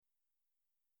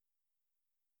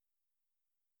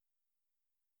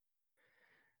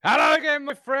Hello again,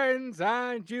 my friends,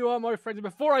 and you are my friends. And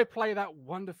before I play that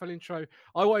wonderful intro,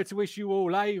 I wanted to wish you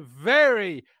all a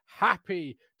very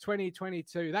happy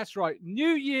 2022. That's right,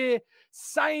 new year,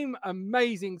 same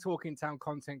amazing Talking Town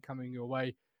content coming your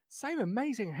way, same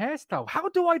amazing hairstyle. How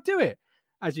do I do it?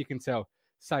 As you can tell,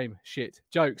 same shit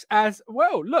jokes as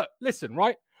well. Look, listen,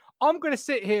 right? I'm going to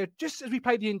sit here just as we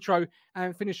play the intro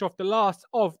and finish off the last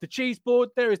of the cheese board.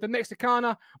 There is the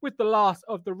Mexicana with the last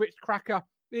of the Ritz cracker.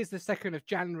 It is the 2nd of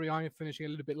January. I am finishing a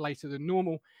little bit later than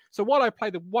normal. So while I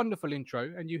play the wonderful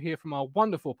intro and you hear from our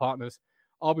wonderful partners,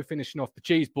 I'll be finishing off the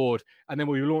cheese board and then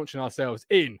we'll be launching ourselves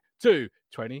into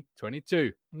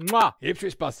 2022. Mwah!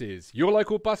 Ipswich Buses, your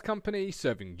local bus company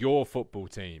serving your football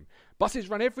team. Buses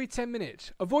run every 10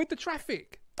 minutes. Avoid the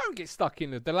traffic. Don't get stuck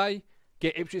in the delay.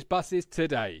 Get Ipswich Buses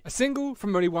today. A single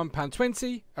from only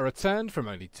 £1.20, a return from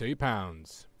only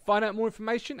 £2. Find out more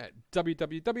information at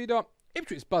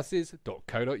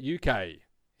www.ipswichbuses.co.uk.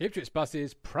 Ipswich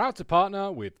Buses, proud to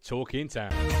partner with Talking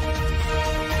Town.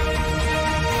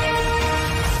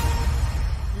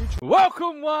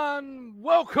 Welcome one,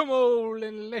 welcome all,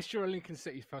 unless you're a Lincoln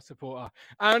City supporter.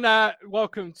 And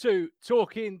welcome to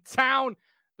Talking Town,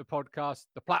 the podcast,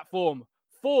 the platform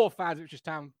for fans of Ipswich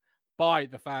Town by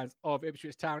the fans of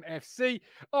Ipswich Town FC.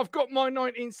 I've got my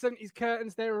 1970s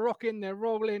curtains. They're rocking, they're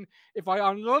rolling. If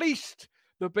I unleashed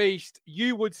the beast,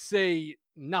 you would see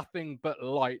nothing but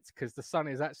light because the sun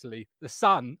is actually the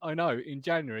sun. I know in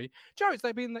January, Joe, it's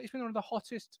been one of the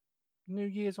hottest New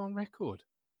Year's on record.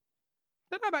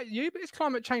 Don't know about you, but this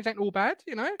climate change ain't all bad.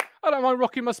 You know, I don't mind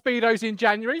rocking my speedos in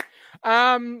January.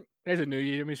 There's a New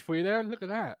Year image for you there. Look at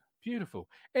that. Beautiful.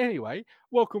 Anyway,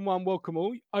 welcome one, welcome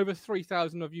all. Over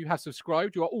 3,000 of you have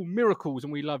subscribed. You are all miracles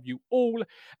and we love you all.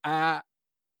 The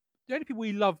only people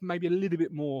we love maybe a little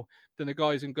bit more than the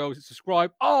guys and girls that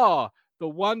subscribe are the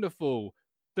wonderful,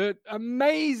 the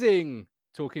amazing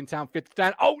Talking Town Fifth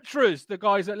Stand Ultras, the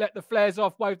guys that let the flares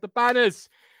off, wave the banners,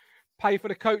 pay for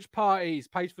the coach parties,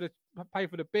 pay for the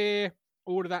beer,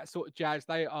 all of that sort of jazz.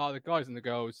 They are the guys and the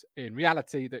girls in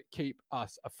reality that keep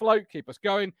us afloat, keep us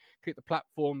going, keep the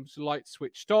platforms lights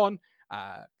switched on,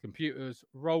 computers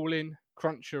rolling,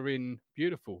 Cruncher in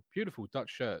beautiful, beautiful Dutch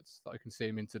shirts that I can see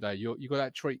him in today. You got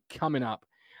that treat coming up.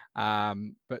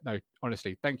 But no,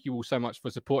 honestly, thank you all so much for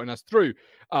supporting us through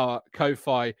our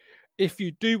Ko-Fi. If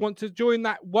you do want to join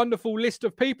that wonderful list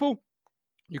of people,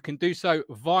 you can do so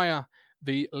via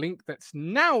the link that's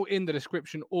now in the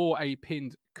description or a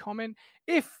pinned comment.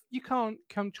 If you can't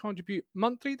contribute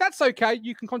monthly, that's okay.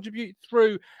 You can contribute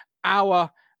through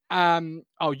our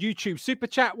YouTube super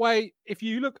chat way. If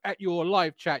you look at your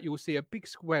live chat, you'll see a big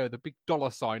square with a big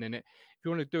 $sign in it. If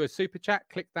you want to do a super chat,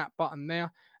 click that button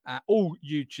there. All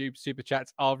YouTube super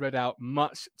chats are read out,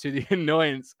 much to the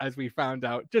annoyance, as we found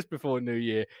out just before New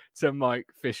Year, to Mike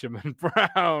Fisherman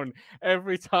Brown.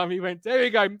 Every time he went, there we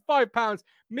go, £5,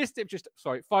 missed it,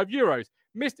 €5,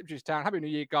 missed Ipswich Town. Happy New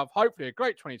Year, Gov. Hopefully a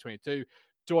great 2022.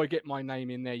 Do I get my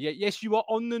name in there? Yeah, yes, you are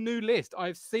on the new list.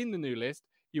 I've seen the new list.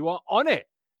 You are on it.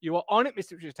 You are on it,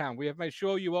 Mr. Ipswich Town. We have made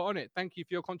sure you are on it. Thank you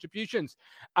for your contributions.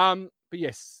 But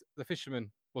yes, the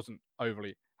Fisherman wasn't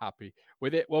overly happy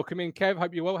with it. Welcome in, Kev.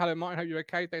 Hope you're well. Hello, Martin. Hope you're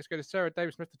okay. Thanks go to Sarah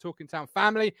Davis Smith, the Talking Town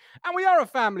family. And we are a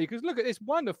family because look at this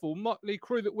wonderful motley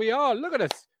crew that we are. Look at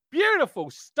us.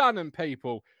 Beautiful, stunning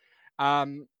people. I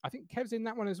think Kev's in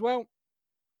that one as well.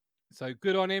 So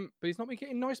good on him. But he's not been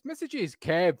getting nice messages.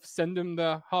 Kev, send them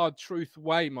the hard truth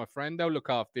way, my friend. They'll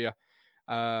look after you.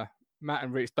 Matt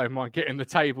and Rich don't mind getting the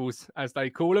tables, as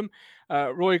they call them.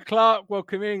 Roy Clark,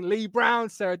 welcome in. Lee Brown,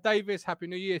 Sarah Davis, Happy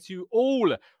New Year to you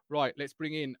all. Right, let's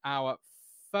bring in our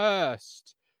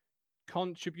first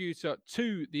contributor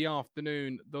to the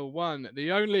afternoon, the one,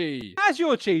 the only. How's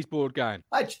your cheese board going?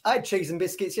 I had cheese and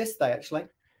biscuits yesterday, actually.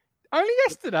 Only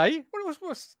yesterday?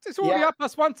 It's already up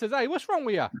 +1 today. What's wrong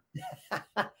with you?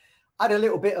 I had a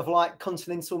little bit of like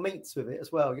continental meats with it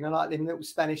as well, you know, like them little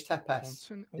Spanish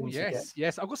tapas. Oh, yes.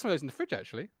 I've got some of those in the fridge,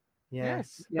 actually. Yeah.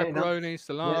 Yes. Pepperoni,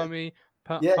 salami,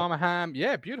 Parma ham.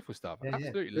 Yeah, beautiful stuff.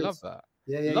 Absolutely love that.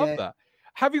 Love that.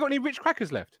 Have you got any Ritz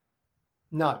crackers left?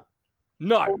 No.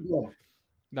 No.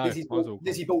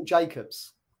 Lizzie bought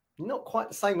Jacobs. Not quite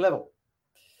the same level.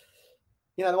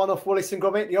 You know, the one off Wallace and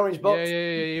Gromit, the orange box?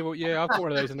 Yeah. I've got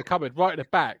one of those in the cupboard right at the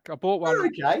back. I bought one.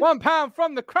 Okay. £1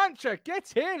 from the Cruncher.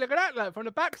 Get here. Look at that, lad, from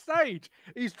the backstage.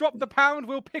 He's dropped the pound.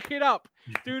 We'll pick it up.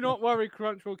 Do not worry,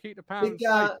 Crunch. We'll keep the pound.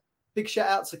 Big shout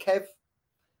out to Kev.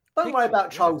 Don't worry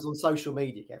about trolls on social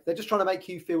media, Kev. They're just trying to make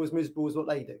you feel as miserable as what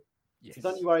they do. Yes. So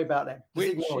don't you worry about them.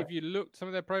 Which, if you look some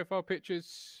of their profile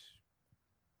pictures...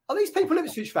 Are these people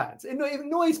Ipswich fans? It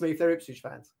annoys me if they're Ipswich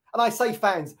fans. And I say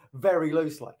fans very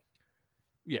loosely.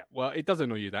 Yeah, well, it does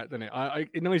annoy you, that, doesn't it?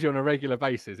 It annoys you on a regular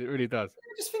basis. It really does.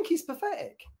 I just think he's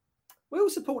pathetic. We all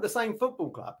support the same football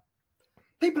club.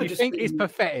 People are just think it's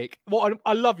pathetic. What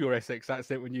I love your Essex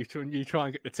accent when you try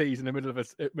and get the T's in the middle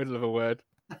of a word.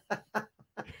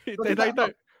 they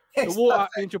don't. The water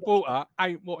in Gibraltar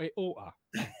ain't what it oughta.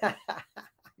 But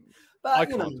I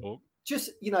can't talk.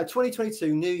 Just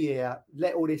 2022, new year.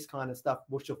 Let all this kind of stuff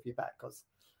wash off your back because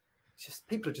just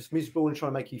people are just miserable and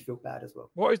trying to make you feel bad as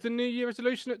well. What is the New Year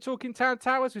resolution at Talking Town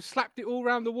Towers? We've slapped it all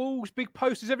around the walls, big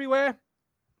posters everywhere.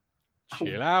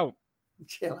 Chill out.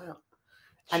 Chill out.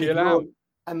 Chill out.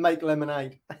 And make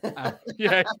lemonade.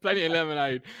 Yeah, plenty of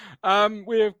lemonade.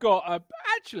 We've got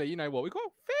actually, you know what? We've got a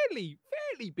fairly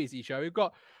busy show. We've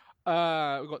got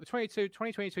the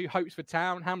 2022 hopes for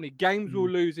town. How many games we'll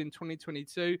lose in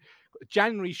 2022? Got the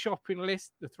January shopping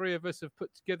list. The three of us have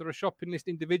put together a shopping list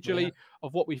individually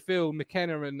of what we feel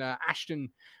McKenna and Ashton,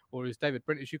 or as David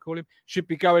Brent as you call him, should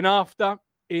be going after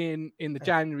in the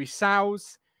January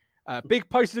sales. Big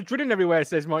posters of drilling everywhere,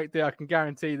 says Mike D. I can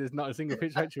guarantee there's not a single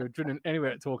picture of drilling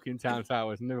anywhere at Talking Town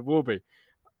Towers, and never will be.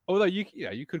 Although you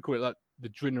could call it like the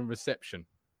drilling reception.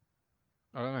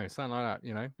 I don't know, something like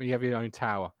that. When you have your own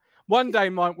tower. One day,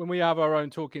 Mike, when we have our own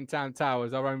Talking Town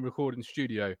Towers, our own recording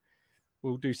studio,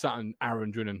 we'll do something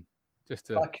Aaron drilling, just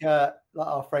to like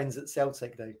our friends at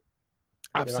Celtic do.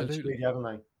 Absolutely, studio, haven't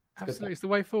they? Absolutely, it's the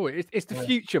way forward. It's the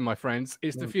future, my friends.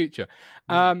 It's the future.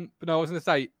 But no, I was going to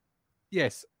say,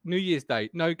 yes, New Year's Day,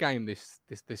 no game this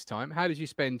time. How did you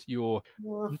spend your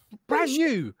brand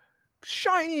new,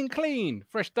 shiny and clean,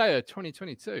 fresh day of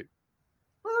 2022?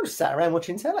 I was sat around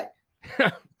watching telly.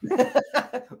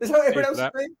 Is what everyone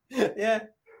else doing? Yeah.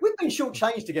 We've been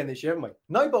shortchanged again this year, haven't we?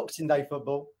 No Boxing Day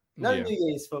football, no New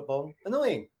Year's football.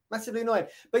 Annoying, massively annoying.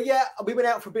 But yeah, we went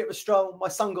out for a bit of a stroll. My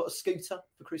son got a scooter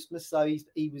for Christmas, so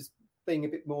he was being a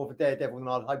bit more of a daredevil than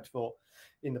I'd hoped for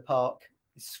in the park.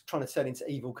 He's trying to turn into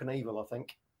Evil Knievel, I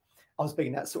think. I was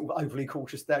being that sort of overly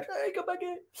cautious dad. Hey, come back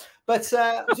here. But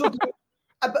it was all good.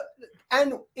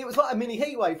 And it was like a mini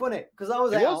heat wave, wasn't it? Because I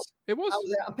was out. It was. I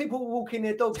was out, and people were walking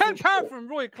their dogs. £10 from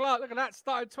Roy Clark. Look at that.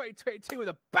 Started 2022 with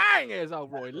a bang. Here's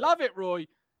old Roy. Love it, Roy.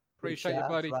 Appreciate you,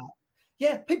 buddy.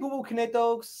 Yeah, people walking their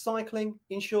dogs, cycling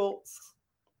in shorts.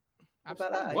 How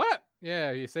about that? What?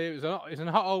 Yeah, you see, it's a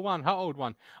hot old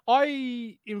one.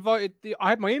 I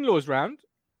had my in-laws round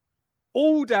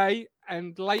all day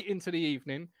and late into the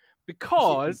evening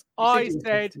because I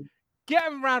said, get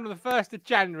them round on the 1st of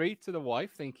January to the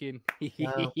wife, thinking,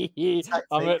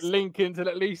 I'm at Lincoln till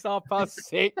at least 6:30.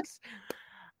 And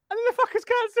then the fucker's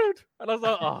cancelled. And I was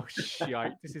like, oh,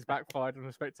 shite. This is backfired in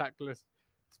a spectacular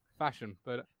fashion.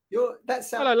 But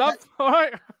hello, love. All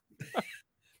right.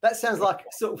 That sounds like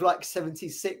sort of like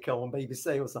 70s sitcom on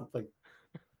BBC or something.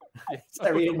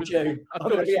 Terry and June. I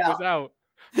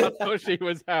thought she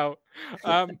was out.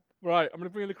 Right, I'm going to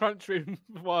bring in the crunch room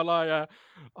while I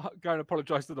go and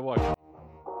apologise to the wife.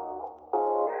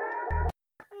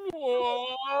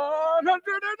 108.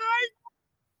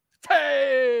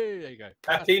 There you go.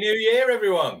 Happy New Year,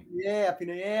 everyone. Yeah, Happy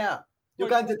New Year. You're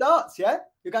going to darts, yeah?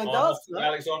 You're going darts? I'm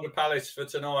Alexandra Palace for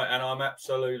tonight, and I'm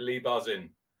absolutely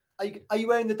buzzing. Are you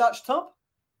wearing the Dutch top?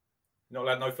 Not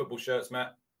allowed no football shirts,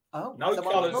 Matt. Oh, no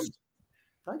colours.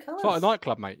 No colours. It's like a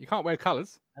nightclub, mate. You can't wear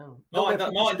colours. Oh.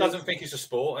 Martin doesn't think it's a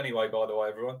sport anyway, by the way,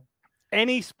 everyone.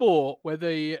 Any sport where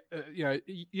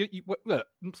look,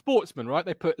 sportsmen, right?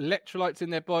 They put electrolytes in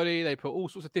their body. They put all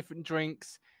sorts of different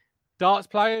drinks. Darts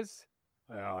players,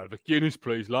 the Guinness,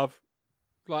 please, love.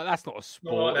 Like, that's not a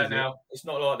sport. Not like that now. It's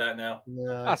not like that now.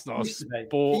 No, that's not a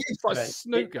sport. It's like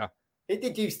snooker. It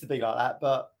did used to be like that,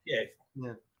 but yeah.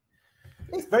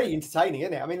 It's very entertaining,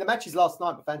 isn't it? I mean, the matches last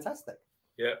night were fantastic.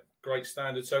 Yeah, great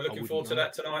standard. So looking forward to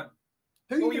that tonight.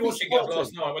 Who were you watching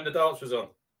last night when the darts was on?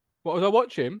 What was I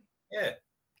watching? Yeah.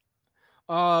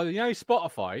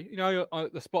 Spotify.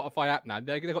 The Spotify app now.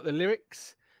 They got the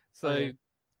lyrics. So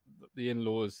the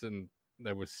in-laws and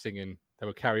they were singing. They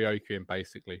were karaokeing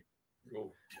basically.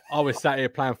 Ooh. I was sat here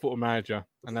playing Football Manager,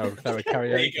 and they were karaoke.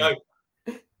 There you go.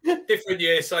 Different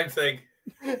year, same thing.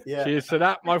 Yeah. Cheers to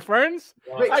that, my friends.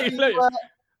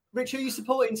 Rich, who are you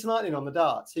supporting tonight in on the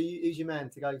darts? Who's your man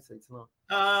to go to tonight?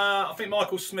 I think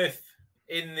Michael Smith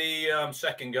in the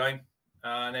second game.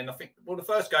 And then I think, the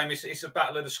first game it's a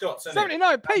battle of the Scots, isn't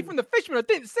 79p from the Fisherman. I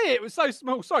didn't see it. It was so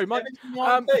small. Sorry, Mike.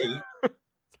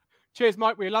 Cheers,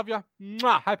 Mike. We love you.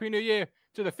 Mwah. Happy New Year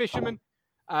to the Fisherman.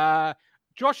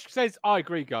 Josh says, I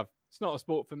agree, Gov. It's not a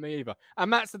sport for me either. And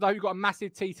Matt said, you've got a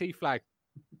massive TT flag.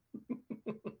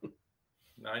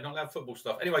 No, you're not allowed football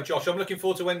stuff. Anyway, Josh, I'm looking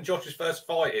forward to when Josh's first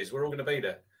fight is. We're all going to be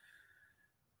there.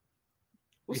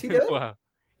 What's he doing? Well,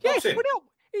 yes,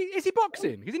 Is he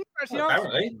boxing? Is he actually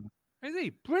apparently. Is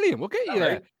he? Brilliant. We'll get you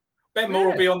there. Ben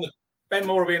Moore will be Ben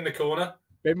Moore will be in the corner.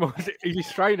 Ben Moore, he's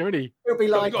a trainer, isn't he? He'll be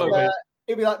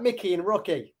like Mickey and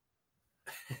Rocky.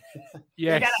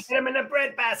 Yes. You gotta put him in the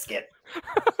bread basket.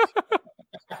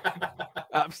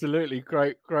 Absolutely.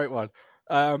 Great one.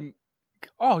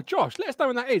 Josh, let us know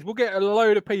when that is. We'll get a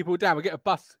load of people down. We'll get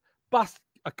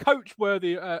a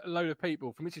coach-worthy load of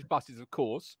people from Mitch's Buses, of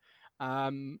course.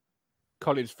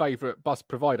 Colin's favourite bus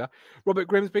provider. Robert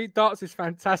Grimsby, darts is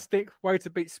fantastic. Way to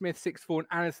beat Smith 6-4 and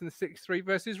Anderson 6-3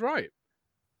 versus Wright.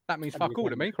 That means fuck all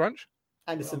to me, Crunch.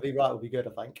 Anderson v Wright will be good,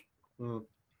 I think.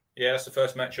 Yeah, that's the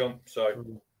first match on, so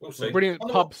we'll see. Brilliant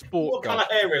pub sport. What colour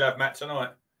hair we'll have, Matt, tonight?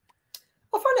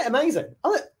 I find it amazing.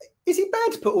 Is it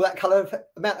bad to put all that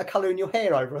amount of colour in your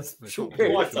hair over a short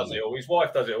period? His wife does it all. His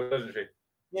wife does it all, doesn't she?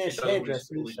 Yeah, she's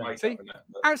hairdresser. See,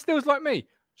 and Steele's like me.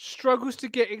 Struggles to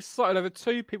get excited over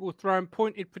two people throwing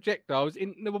pointed projectiles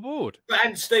into the board. But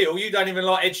and Steele, you don't even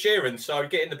like Ed Sheeran, so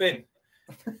get in the bin.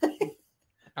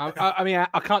 I mean,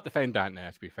 I can't defend Dan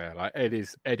there. To be fair, like Ed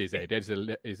is Ed. Ed's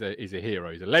a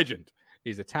hero. He's a legend.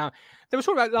 He's a town. They were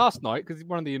talking about last night because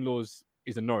one of the in-laws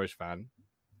is a Norwich fan.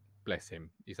 Bless him.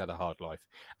 He's had a hard life.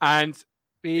 And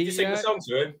did you sing the song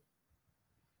to him?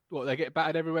 What, they get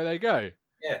battered everywhere they go?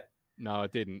 Yeah. No, I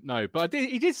didn't. No, but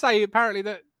he did say apparently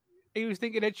that he was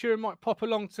thinking Ed Sheeran might pop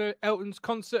along to Elton's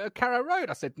concert at Carrow Road.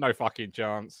 I said, no fucking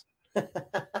chance. No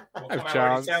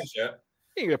chance.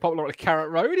 He ain't going to pop along to Carrot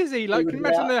Road, is he? Like, can you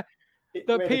imagine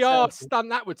the PR stunt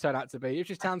that would turn out to be?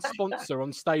 Ipswich Town's sponsor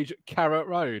on stage at Carrot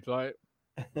Road. Like,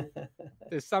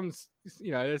 there's some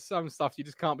stuff you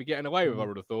just can't be getting away with, I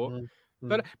would have thought.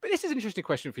 But this is an interesting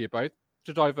question for you both,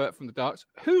 to divert from the darts.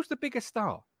 Who's the biggest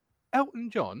star? Elton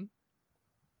John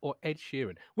or Ed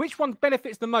Sheeran? Which one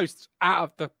benefits the most out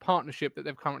of the partnership that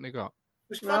they've currently got?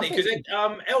 It's funny because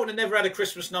Elton had never had a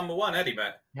Christmas #1, had he,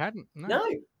 Matt? He hadn't. No.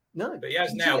 But he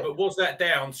has now. But was that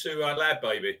down to Lad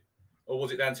Baby, or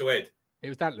was it down to Ed? It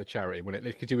was down to the charity, wasn't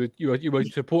it? Because you were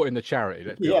supporting the charity.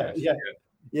 Let's be honest.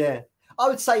 Yeah. I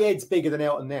would say Ed's bigger than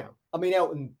Elton now. I mean,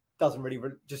 Elton doesn't really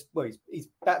he's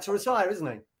about to retire,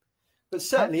 isn't he? But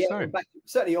certainly,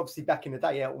 obviously back in the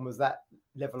day, Elton was that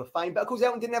level of fame. But of course,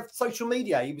 Elton didn't have social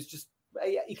media. He was just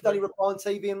he could only reply on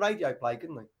TV and radio play,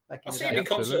 couldn't he? I've seen him in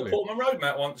concert at Portman Road,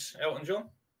 Matt, once. Elton John.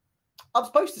 I'm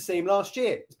supposed to see him last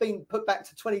year. It's been put back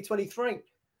to 2023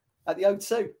 at the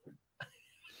O2.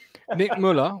 Nick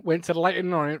Muller went to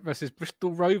Leyton Orient versus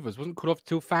Bristol Rovers. Wasn't called off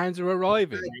till fans are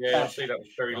arriving. Yeah, I see that was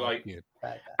very late.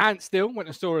 Ant still went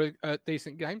and saw a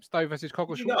decent game. Stowe versus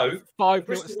Coggleshall. No, 5-0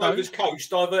 Bristol Rovers coach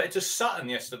diverted to Sutton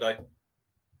yesterday.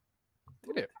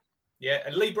 Did it? Yeah,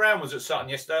 and Lee Brown was at Sutton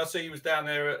yesterday. I see he was down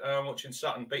there watching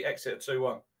Sutton beat Exeter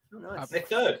 2-1. Oh, nice. They're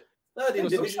third in the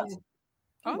division.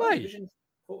 Are they?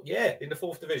 Yeah, in the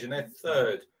 4th division, they're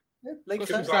third. Got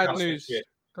some sad news.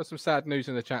 Got some sad news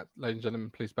in the chat, ladies and gentlemen.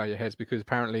 Please bow your heads because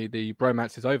apparently the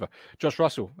bromance is over. Josh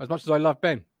Russell, as much as I love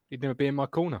Ben, he'd never be in my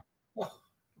corner.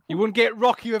 You wouldn't get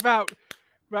Rocky without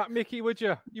Mickey, would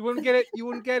you? You wouldn't get it. You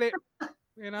wouldn't get it.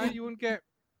 You know, you wouldn't get.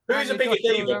 Who's a bigger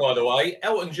diva, by the way,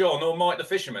 Elton John or Mike the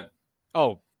Fisherman?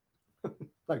 Oh,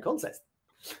 no contest.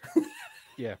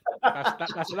 Yeah,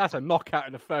 that's a knockout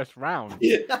in the first round.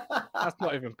 That's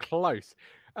not even close.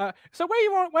 So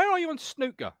where are you on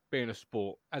snooker being a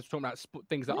sport? As we're talking about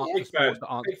things that aren't sports that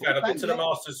aren't. Big fan. I've been to the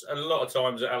Masters a lot of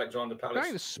times at Alexander Palace. That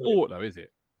ain't a sport though, is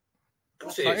it? Of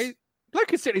course it is. Bloke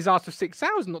can sit his ass for 6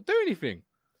 hours and not do anything.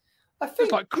 I think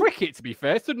it's like cricket, to be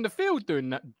fair. Stood in the field doing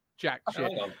that jack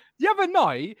shit. The other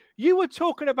night, you were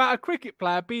talking about a cricket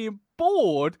player being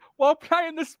bored while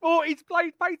playing the sport he's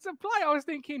paid to play. I was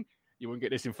thinking, you wouldn't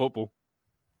get this in football.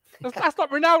 That's like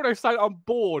Ronaldo saying, I'm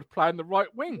bored playing the right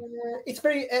wing. It's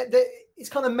very, it's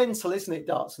kind of mental, isn't it,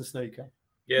 darts and snooker?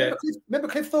 Yeah. Remember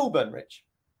Cliff Thorburn, Rich?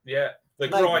 Yeah, the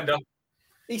grinder.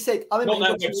 He said, I remember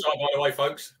not that website, by the way,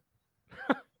 folks.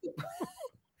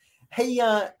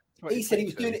 He said he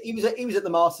was doing it. He was at the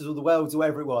Masters or the Worlds or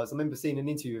wherever it was. I remember seeing an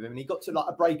interview with him, and he got to like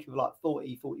a break of like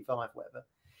 40, 45, whatever.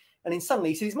 And then suddenly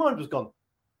he said his mind was gone.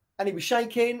 And he was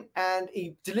shaking, and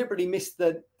he deliberately missed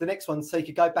the next one so he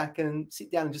could go back and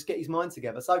sit down and just get his mind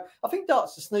together. So I think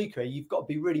darts to snooker, you've got to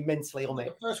be really mentally on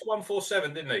it. The first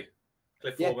 147, didn't he?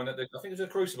 Cliff Thorburn, I think it was a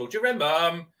Crucible. Do you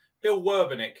remember Bill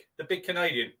Werbenick, the big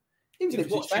Canadian? He was an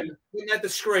Ipswich fan. He had the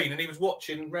screen and he was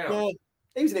watching round. Yeah,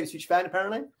 he was an Ipswich fan,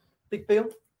 apparently. Big Bill.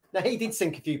 Now, he did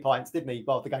sink a few pints, didn't he,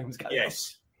 while the game was going on?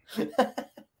 Yes.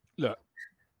 Look,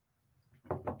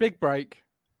 big break,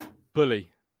 bully.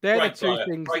 They're the two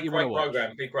things that you want to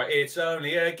watch. Big break. It's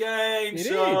only a game,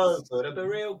 put up a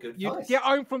real good You get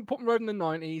home from Portman Road in the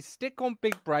 90s, stick on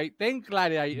Big Break, then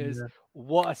Gladiators.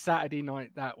 what a Saturday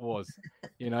night that was.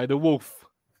 The wolf.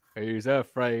 Who's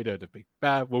afraid of the big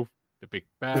bad wolf? The big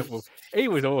bad wolf. He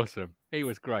was awesome. He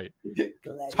was great.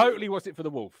 Totally was it for the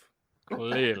wolf.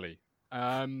 Clearly.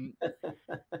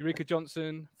 Eureka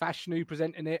Johnson, Fashanu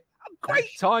presenting it.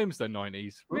 Great times, the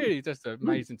 90s. Really just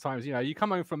amazing times. You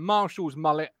come home from Marshall's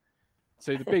mullet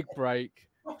to the big break.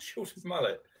 Marshall's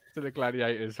mullet. To the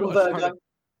Gladiators.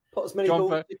 Potter's mini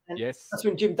balls. Yes. That's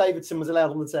when Jim Davidson was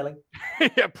allowed on the telly.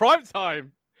 Yeah, prime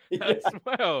time. As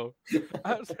well.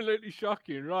 Absolutely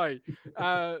shocking, right?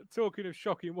 Talking of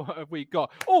shocking, what have we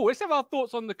got? Oh, let's have our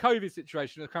thoughts on the COVID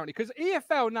situation currently, because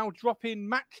EFL now dropping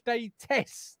match day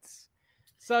tests.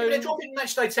 So they're dropping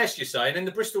match day tests, you're saying, and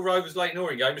the Bristol Rovers Leyton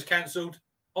Orient game was cancelled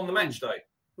on the match day.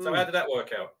 So how did that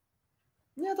work out?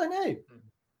 Yeah,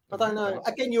 I don't know.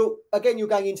 Again, you're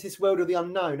going into this world of the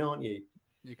unknown, aren't you?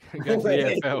 You can go to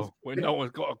the EFL when no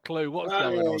one's got a clue what's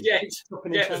going on.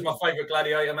 Jet was my favourite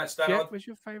gladiator, Matt Stannard. Jet was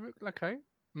your favourite? Okay.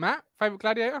 Matt, favourite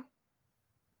gladiator?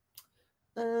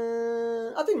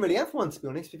 I didn't really have one, to be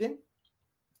honest with you.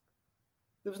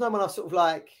 There was no one I sort of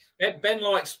like. Ben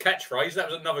likes Catchphrase. That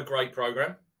was another great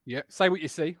programme. Yeah. Say What You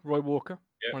See, Roy Walker.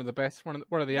 Yeah. One of the best. One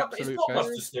of the absolute best.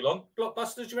 Blockbusters still on.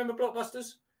 Blockbusters, do you remember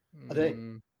Blockbusters? I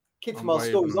do. Kid from our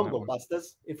school was on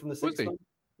Blockbusters. From the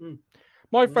 60s.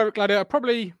 My favourite gladiator,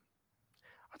 probably,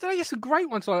 I don't know, it's a great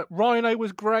one. So like Rhino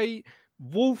was great.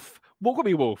 Wolf, what could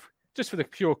be Wolf? Just for the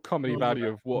pure comedy value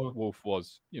of what Wolf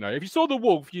was. If you saw the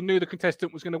Wolf, you knew the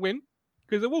contestant was going to win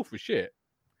because the Wolf was shit.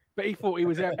 But he thought he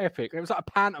was epic. It was like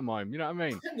a pantomime, you know what I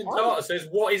mean? The data says,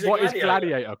 what is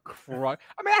gladiator? Right.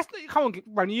 I mean, come on,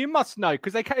 Ronnie, you must know,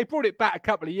 because they brought it back a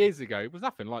couple of years ago. It was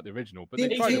nothing like the original. But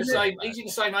he's in the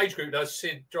same age group as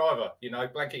Sid Driver,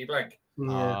 Blankety Blank.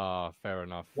 Yeah. Fair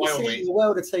enough. The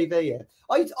world of TV, yeah.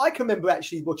 I can remember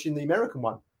actually watching the American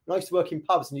one. When I used to work in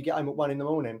pubs and you get home at 1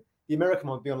 a.m, the American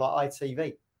one would be on like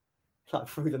ITV, like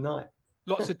through the night.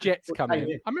 Lots of Jets coming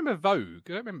in. I remember Vogue. I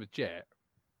don't remember Jet.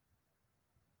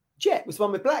 Jet was the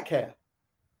one with black hair.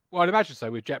 Well, I'd imagine so,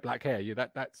 with jet black hair. Yeah,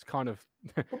 that's kind of.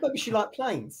 Well, maybe she liked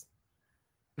planes.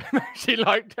 She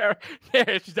liked her.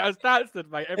 Yeah, she does dancing,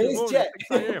 mate. Every morning Jet.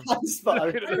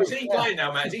 Who's he playing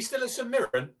now, Matt? Is he still at St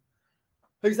Mirren?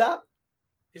 Who's that?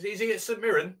 Is he at St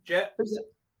Mirren, Jet? Who's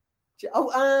it?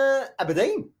 Oh,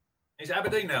 Aberdeen. He's at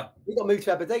Aberdeen now. He got moved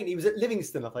to Aberdeen. He was at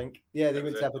Livingston, I think. Yeah, they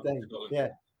went to Aberdeen. Yeah.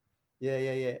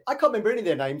 I can't remember any of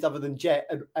their names other than Jet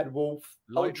and Wolf.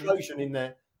 Trojan in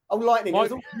there. Oh, Lightning. It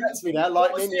was me now.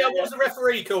 Lightning. What was the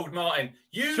referee called, Martin?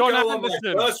 John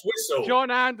Anderson. First whistle.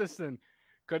 John Anderson.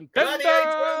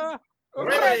 Contender.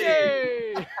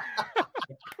 Ready.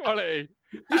 Quality.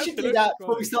 You should do that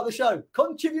before we start the show.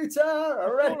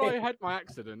 Contributor. Ready. Before I had my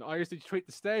accident, I used to treat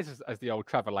the stairs as the old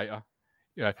travelator.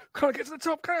 Can I get to the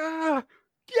top? Yeah.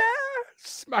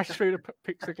 Smash through the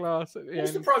plexiglass.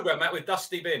 What's the programme, Matt, with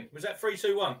Dusty Bin? Was that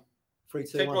 3-2-1?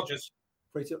 3-2-1. Ted Rogers.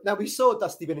 3-2. Now, we saw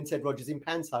Dusty Bin and Ted Rogers in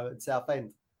Panto at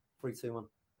Southend. 3-2-1.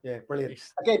 Yeah, brilliant.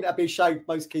 Again, that'd be a show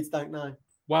most kids don't know.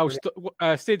 Well,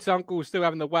 Sid's uncle's still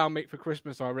having the wow meat for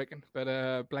Christmas, I reckon.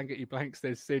 But Blankety Blank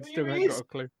says Sid still hasn't got a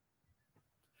clue.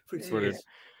 Brilliant.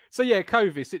 So,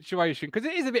 COVID situation, because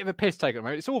it is a bit of a piss take at the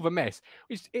moment. It's all of a mess,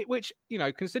 which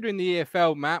considering the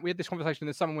EFL, Matt, we had this conversation in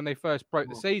the summer when they first broke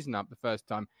the season up the first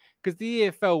time, because the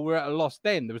EFL were at a loss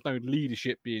then. There was no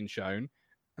leadership being shown.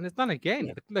 And there's none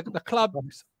again. The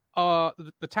clubs are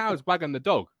the tail's wagging the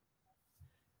dog.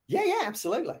 Yeah,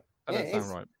 absolutely. That doesn't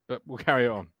sound right, but we'll carry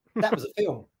on. That was a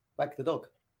film, Wag the Dog,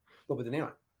 Robert De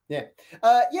Niro. Yeah,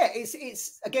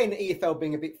 it's again EFL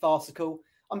being a bit farcical.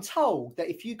 I'm told that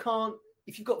if you've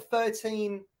got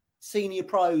 13 senior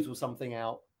pros or something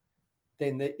out,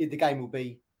 then the game will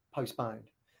be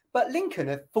postponed. But Lincoln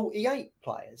have 48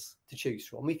 players to choose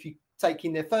from if you take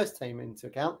in their first team into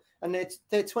account, and they're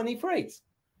 23s.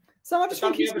 So I just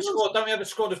don't we have a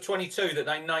squad of 22 that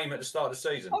they name at the start of the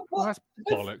season? Well, that's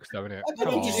bollocks, though, isn't it?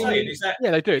 Yeah,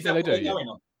 they do. They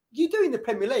do. You do in the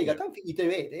Premier League. I don't think you do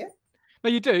it, do you? No,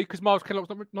 you do, because Miles Kenlock's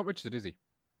not registered, is he?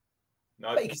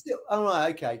 No. But you can still. Oh,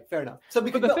 right, okay, fair enough. So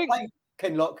we can not play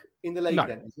Kenlock in the league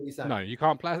then, is what you're saying? No, you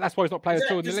can't play. That's why he's not playing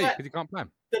at all in the league, because you can't play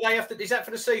him. Do they have to? Is that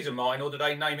for the season, Martin, or do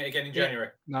they name it again in January?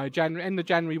 No, January. In the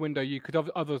January window, you could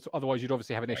otherwise you'd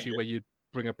obviously have an issue where you'd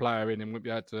bring a player in and wouldn't be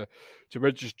able to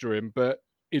register him. But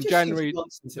in January,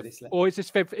 or is this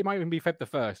Feb? It might even be Feb the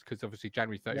 1st, because obviously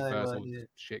January 31st, all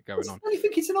shit going on. I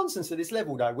think it's a nonsense at this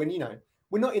level, though. When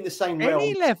we're not in the same realm.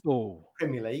 Any level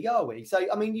Premier League, are we? So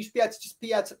I mean, you should be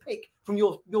able to pick from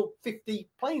your 50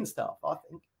 playing staff. I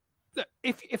think.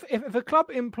 If a club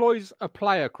employs a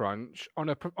player crunch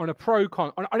on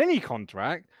any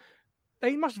contract,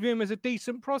 they must view him as a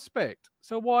decent prospect.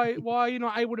 So why are you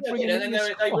not able to bring him in? And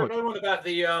they were on about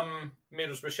the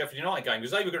Middlesbrough Sheffield United game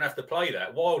because they were going to have to play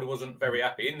that. Wilder wasn't very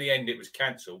happy. In the end, it was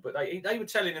cancelled. But they were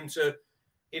telling him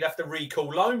he'd have to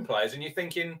recall loan players, and you're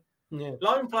thinking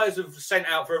loan players have sent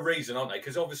out for a reason, aren't they?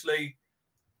 Because obviously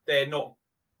they're not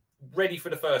ready for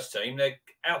the first team. They're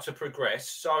out to progress.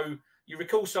 So you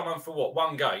recall someone for what,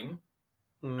 one game,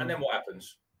 and then what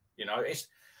happens? You know,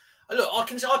 look. I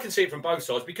can see it from both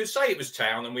sides because say it was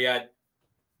Town and we had,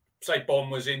 say,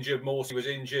 Bond was injured, Morsey was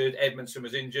injured, Edmondson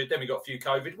was injured, then we got a few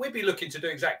COVID. We'd be looking to do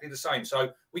exactly the same.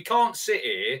 So we can't sit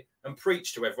here and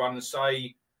preach to everyone and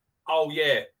say, "Oh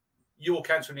yeah, you're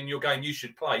cancelling your game, you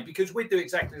should play," because we'd do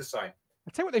exactly the same.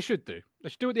 I'll tell you what they should do. They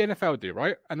should do what the NFL do,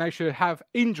 right? And they should have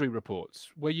injury reports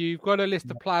where you've got to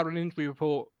list a player on an injury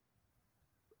report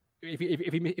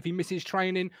if he misses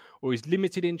training or he's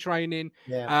limited in training.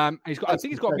 Yeah. I think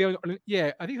he's got to be on.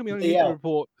 Yeah, I think he'll be on an injury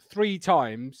report 3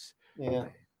 times. Yeah.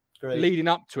 Great. Leading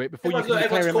up to it before you can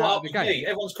declare him out of the game.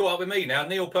 Everyone's caught up with me now.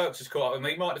 Neil Perks has caught up with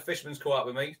me. Mike the Fisherman's caught up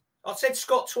with me. I said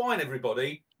Scott Twine,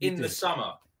 everybody, in the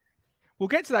summer. We'll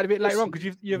get to that a bit later on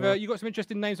because you've got some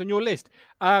interesting names on your list.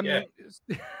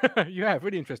 You have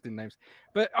really interesting names.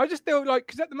 But I just feel like,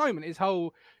 because at the moment it's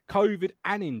whole COVID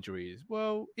and injuries.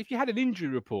 Well, if you had an injury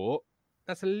report,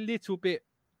 that's a little bit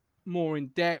more in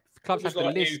depth. Clubs have to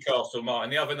list. Newcastle, Martin.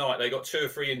 The other night they got 2 or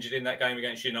 3 injured in that game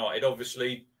against United.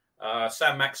 Obviously,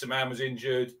 Sam Maximan was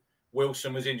injured.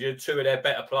 Wilson was injured. 2 of their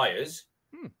better players.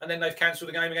 And then they've cancelled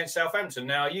the game against Southampton.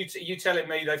 Now, are you telling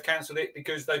me they've cancelled it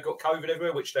because they've got COVID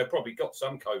everywhere, which they've probably got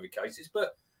some COVID cases,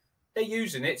 but they're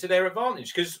using it to their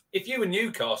advantage. Because if you were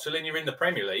Newcastle and you're in the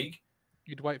Premier League,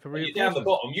 you'd wait for you're down the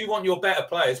bottom. You want your better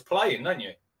players playing, don't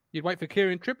you? You'd wait for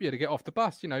Kieran Trippier to get off the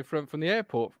bus, from the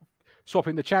airport,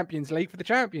 swapping the Champions League for the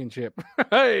Championship.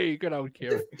 Hey, good old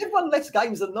Kieran. They've won less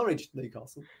games than Norwich,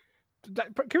 Newcastle.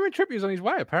 Kieran Trippier's on his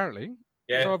way, apparently.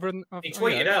 Yeah, he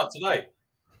tweeted out today.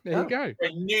 There you go. A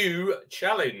new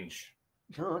challenge.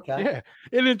 Oh, okay. Yeah.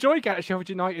 He'll enjoy getting at Sheffield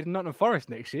United and Nottingham Forest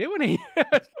next year, won't he?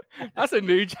 That's a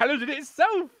new challenge in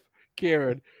itself,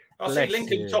 Kieran. I see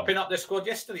Lincoln topping up their squad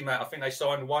yesterday, Matt. I think they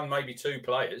signed 1, maybe 2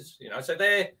 players. So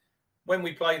when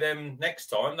we play them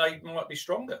next time, they might be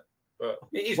stronger. But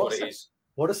it is what it is.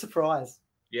 What a surprise.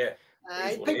 Yeah.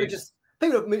 People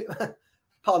are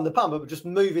pardon the pun, but just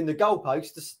moving the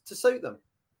goalposts to suit them.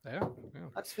 Yeah.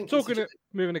 I just think talking of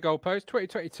moving the goalpost,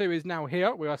 2022 is now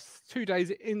here. We are 2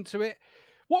 days into it.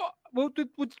 We'll do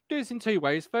this in 2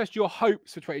 ways. First, your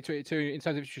hopes for 2022 in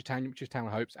terms of Ipswich Town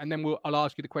hopes, and then I'll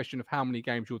ask you the question of how many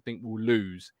games you'll think we'll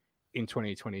lose in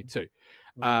 2022.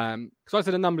 Because I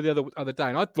said a number the other day,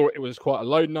 and I thought it was quite a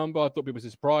low number. I thought people were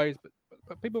surprised,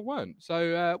 but people weren't.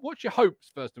 So, what's your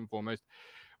hopes first and foremost?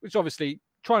 Which obviously,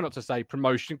 try not to say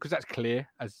promotion because that's clear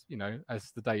as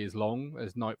the day is long,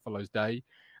 as night follows day.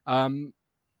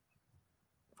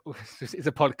 It's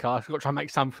a podcast. We've got to try and make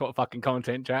some sort of fucking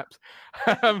content, chaps.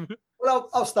 Well,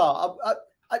 I'll start.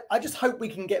 I just hope we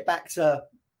can get back to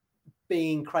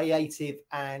being creative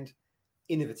and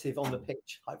innovative on the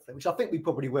pitch, hopefully, which I think we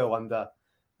probably will under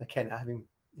McKenna, having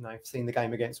seen the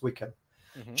game against Wycombe.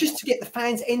 Just to get the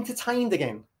fans entertained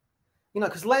again.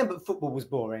 Because Lambert football was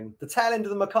boring. The tail end of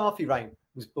the McCarthy reign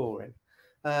was boring.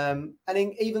 And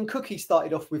even Cookie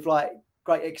started off with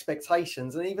great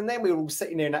expectations. And even then we were all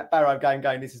sitting there in that Barrow game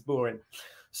going, this is boring.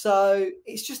 So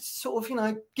it's just sort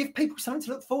of, give people something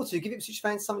to look forward to. Give Ipswich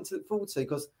fans something to look forward to.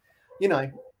 Because,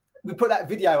 we put that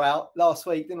video out last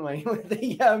week, didn't we? With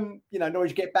the,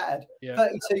 Norwich get battered. Yeah.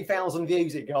 32,000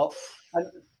 views it got.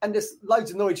 And there's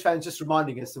loads of Norwich fans just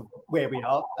reminding us of where we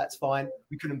are. That's fine.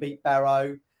 We couldn't beat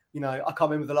Barrow. I can't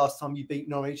remember the last time you beat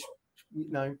Norwich.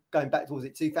 Going back to, was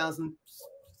it 2009,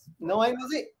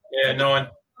 was it? Yeah, 9.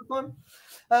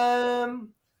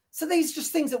 So these are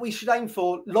just things that we should aim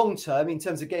for long term in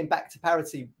terms of getting back to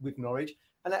parity with Norwich,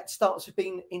 and that starts with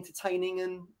being entertaining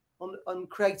and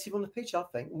creative on the pitch, I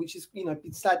think, which is been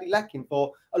sadly lacking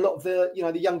for a lot of the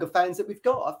the younger fans that we've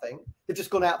got. I think they've just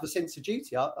gone out of the sense of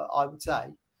duty. I would say.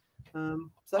 I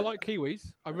like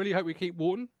Kiwis. I really hope we keep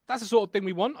Wharton. That's the sort of thing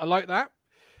we want. I like that.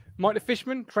 Mike the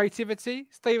Fishman, creativity.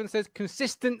 Stephen says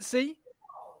consistency.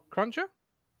 Cruncher.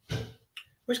 Well,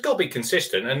 it's got to be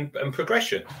consistent and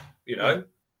progression. I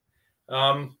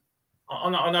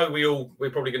know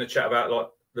we're probably going to chat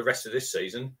about the rest of this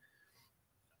season.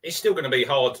 It's still going to be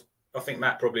hard. I think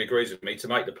Matt probably agrees with me to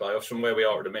make the playoffs from where we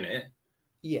are at the minute.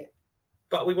 Yeah,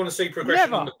 but we want to see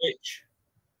progression on the pitch.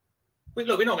 We're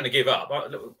not going to give up. I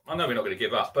know we're not going to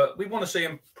give up, but we want to see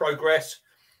them progress.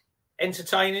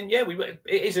 Entertaining, yeah.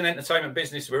 It is an entertainment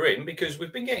business we're in because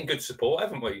we've been getting good support,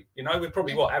 haven't we? We're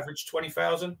probably average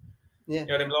 20,000. Yeah.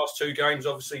 Them last 2 games,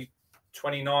 obviously,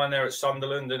 29 there at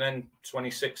Sunderland, and then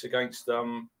 26 against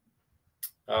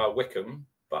Wycombe.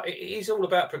 But it is all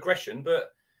about progression.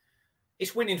 But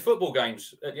it's winning football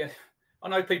games. I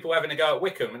know people having a go at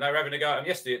Wycombe, and they were having a go at them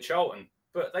yesterday at Charlton.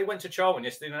 But they went to Charlton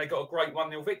yesterday and they got a great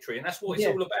 1-0 victory. And that's what it's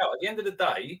all about. At the end of the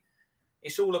day,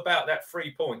 it's all about that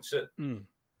 3 points at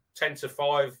 10 to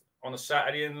 5 on a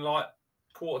Saturday and like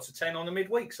 9:45 on the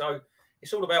midweek. So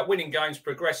it's all about winning games,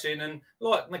 progressing. And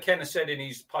like McKenna said in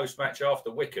his post-match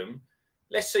after Wycombe,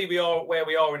 let's see where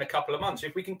we are in a couple of months.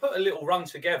 If we can put a little run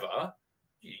together,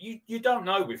 you don't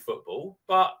know with football.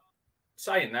 But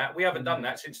saying that, we haven't done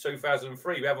that since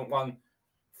 2003. We haven't won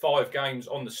 5 games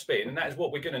on the spin, and that is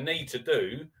what we're going to need to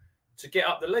do to get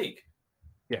up the league.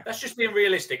 Yeah, that's just being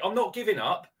realistic. I'm not giving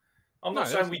up. I'm not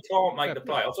saying we can't make the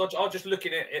playoffs. I'm just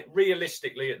looking at it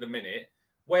realistically at the minute.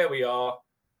 Where we are,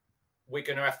 we're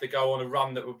going to have to go on a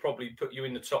run that will probably put you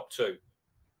in the top 2.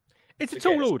 It's a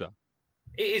tall order.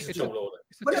 It is a tall order.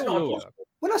 It's a tall order.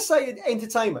 When I say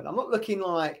entertainment, I'm not looking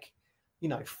like,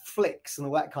 flicks and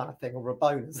all that kind of thing, or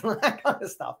Rabonas and all that kind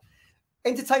of stuff.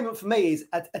 Entertainment for me is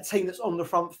a team that's on the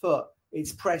front foot.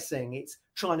 It's pressing. It's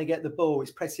trying to get the ball.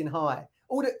 It's pressing high.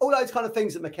 All those kind of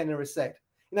things that McKenna has said.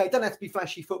 It doesn't have to be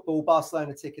flashy football,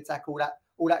 Barcelona tick-attack, all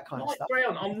that kind of stuff.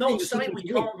 Brown, I'm not saying we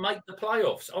can't make the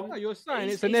playoffs. No, you're saying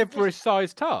it's an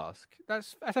Everest-sized task.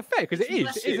 That's a fair, because it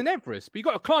is an Everest. But you've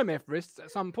got to climb Everest at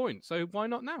some point. So why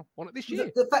not now? Why not this year?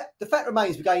 The fact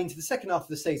remains, we're going into the second half of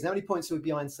the season. How many points are we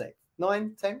behind 6?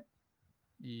 9, 10?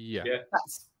 Yeah.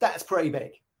 That's pretty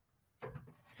big.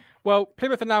 Well,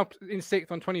 Plymouth are now in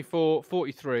 6th on 24,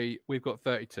 43. We've got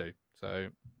 32. So,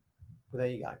 well, there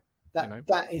you go.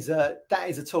 That is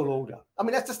a tall order. I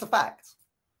mean, that's just a fact.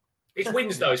 It's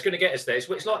wins though. It's going to get us there. It's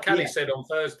like Callie said on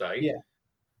Thursday. Yeah.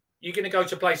 You're going to go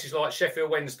to places like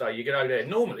Sheffield Wednesday. You go there.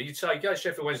 Normally, you'd say go to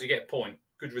Sheffield Wednesday, get a point,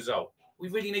 good result. We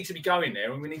really need to be going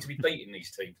there, and we need to be beating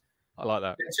these teams. I like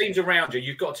that. The teams around you,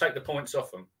 you've got to take the points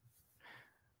off them.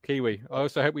 Kiwi. I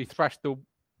also hope we thrash the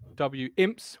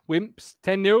Wimps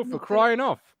 10-0 for crying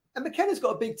off. And McKenna's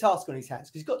got a big task on his hands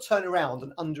because he's got to turn around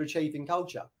an underachieving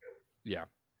culture. Yeah.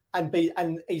 And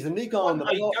he's a new guy on the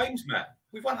block. 8 games, Matt.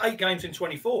 We've won 8 games in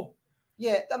 24.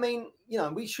 Yeah, I mean,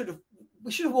 we should have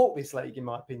walked this league, in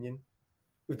my opinion,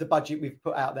 with the budget we've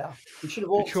put out there. We should have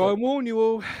walked it. Try and warn you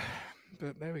all,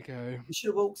 but there we go. We should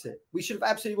have walked it. We should have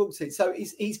absolutely walked it. So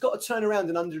he's got to turn around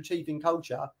an underachieving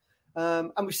culture.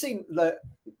 And we've seen the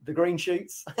green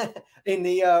shoots in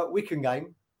the Wycombe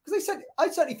game. Because I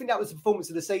certainly think that was the performance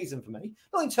of the season for me.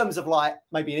 Not in terms of like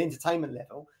maybe an entertainment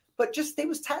level, but just there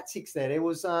was tactics there. There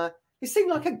was it seemed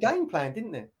like a game plan,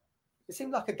 didn't it? It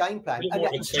seemed like a game plan. And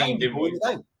that changed the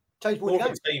game. Changed more of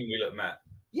a team we looked, Matt.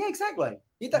 Yeah, exactly.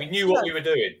 We knew what we were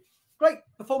doing. Great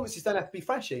performances don't have to be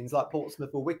flashy like Portsmouth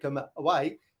or Wycombe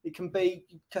away. It can be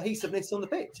cohesiveness on the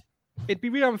pitch. It'd be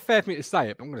really unfair for me to say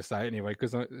it, but I'm going to say it anyway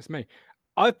because it's me.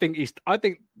 I think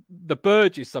the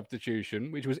Burgess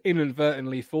substitution, which was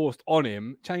inadvertently forced on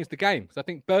him, changed the game. So I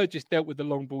think Burgess dealt with the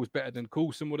long balls better than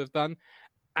Coulson would have done,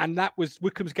 and that was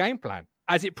Wycombe's game plan,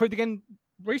 as it proved again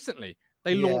recently.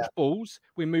 They launched balls.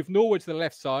 We moved Norwood to the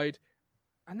left side,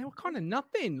 and they were kind of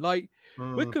nothing. Like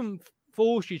Wycombe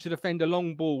forced you to defend a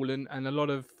long ball and a lot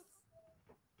of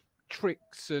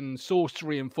tricks and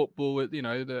sorcery in football.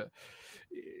 The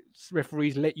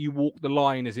referees let you walk the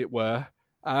line, as it were.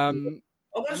 I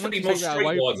want us to be more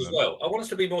streetwise as well. I want us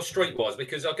to be more streetwise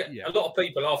because I get a lot of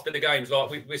people after the games, like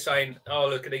we're saying, oh,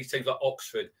 look at these teams like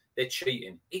Oxford, they're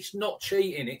cheating. It's not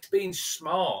cheating. It's being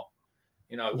smart.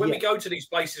 When we go to these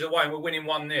places away and we're winning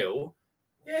 1-0,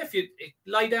 if you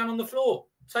lay down on the floor,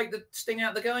 take the sting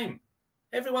out of the game.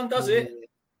 Everyone does it.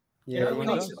 Yeah, we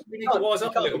need to wise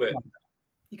up a little bit.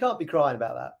 You can't be crying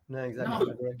about that. No,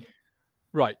 exactly. No.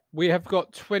 Right. We have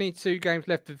got 22 games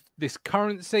left of this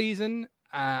current season.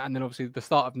 And then obviously the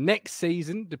start of next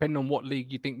season, depending on what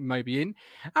league you think we may be in.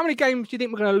 How many games do you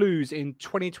think we're going to lose in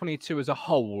 2022 as a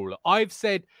whole? I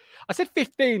said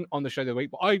 15 on the show the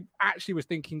week, but I actually was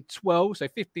thinking 12. So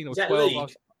 15 or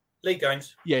 12. League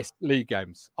games? Yes, league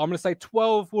games. I'm going to say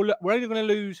 12. We're only going to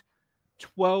lose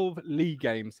 12 league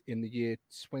games in the year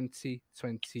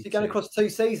 2022. So you're going across 2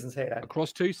 seasons here?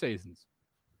 Across 2 seasons.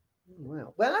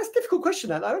 Wow. Well, that's a difficult question,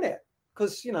 though, isn't it?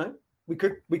 Because, we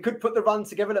could put the run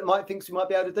together that we might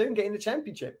be able to do and get in the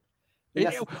championship.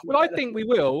 Well, I think we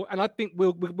will, and I think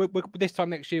we'll this time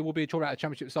next year we'll be talking about a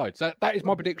championship side. So that is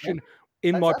my prediction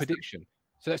my prediction.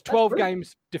 So that's 12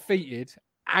 games defeated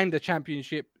and a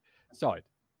championship side.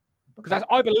 Because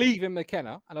I believe in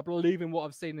McKenna and I believe in what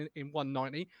I've seen in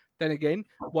 190. Then again,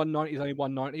 190 is only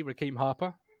 190. Rakeem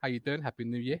Harper, how you doing? Happy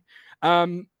New Year.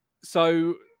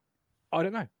 So I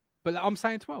don't know, but I'm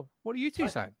saying 12. What are you two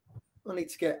saying?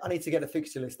 I need to get the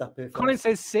fixture list up here. Colin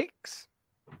says 6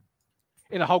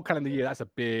 in a whole calendar year. That's a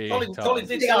big. Colin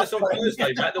did tell us on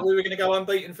Thursday, Matt, that we were going to go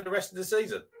unbeaten for the rest of the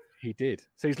season. He did.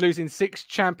 So he's losing 6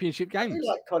 championship games.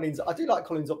 I do like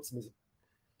Colin's optimism.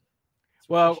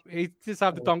 Well, he does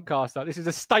have the Doncaster up. This is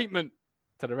a statement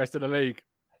to the rest of the league.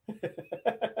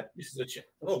 This is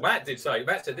Matt did say.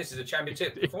 Matt said this is a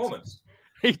championship performance.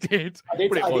 He did. I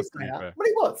did say that. But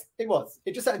it was.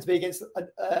 It just happened to be against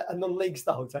a non-league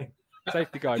style team.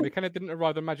 Safety guy. McKenna didn't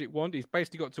arrive with a magic wand. He's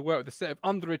basically got to work with a set of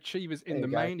underachievers in the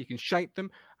main. He can shape them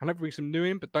and hopefully bring some new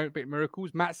in, but don't beat miracles.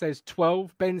 Matt says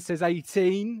 12. Ben says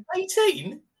 18.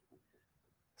 18?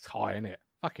 It's high, isn't it?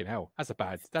 Fucking hell. That's a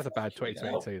bad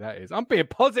 2022, that is. I'm being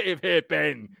positive here,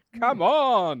 Ben. Come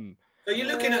on. So you're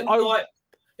looking at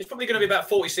it's probably going to be about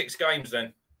 46 games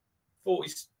then.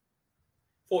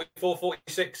 44,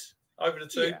 46 over the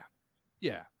 2.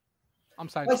 Yeah. I'm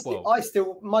saying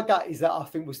 12. My gut is that I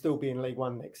think we'll still be in League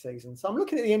One next season. So I'm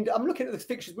looking at the end. I'm looking at the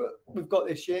fixtures we've got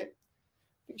this year.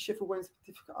 I think Sheffield Wednesday.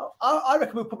 I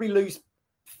reckon we'll probably lose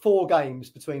 4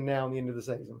 games between now and the end of the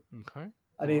season. Okay.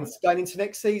 And then going into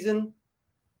next season,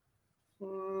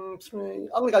 I'm going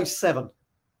to go 7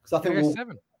 because I think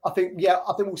 7. I think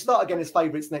we'll start again as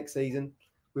favourites next season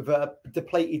with a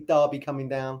depleted Derby coming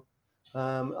down.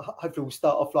 Hopefully we'll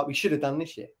start off like we should have done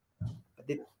this year. But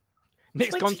didn't.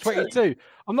 Nick's gone 22.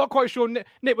 I'm not quite sure.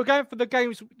 Nick, we're going for the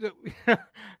games. I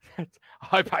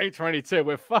hope ain't 22.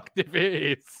 We're fucked if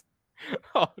it is.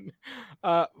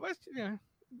 It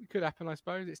could happen, I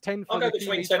suppose. It's 10 for I'll go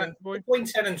between 10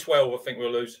 and 12. I think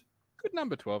we'll lose. Good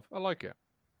number, 12. I like it.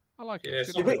 Yeah,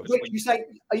 so Rick, you say,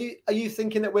 are you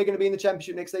thinking that we're going to be in the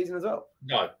Championship next season as well?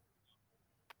 No.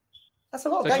 That's a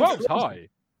lot of games. 12's high.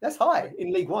 That's high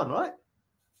in League One, right?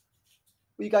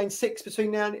 Were you going 6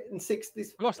 between now and 6?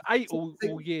 We've lost 8 all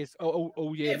years.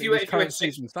 All year. Yeah, if you went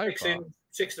 6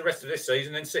 the rest of this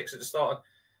season, then 6 at the start of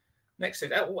next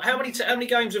season. How many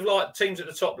games have teams at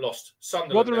the top lost?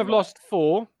 Sunderland. Rotherham have lost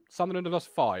 4. Sunderland have lost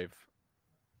 5.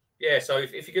 Yeah, so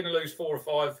if you're going to lose 4 or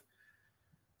 5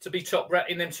 to be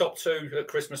in them top 2 at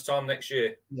Christmas time next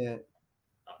year, yeah,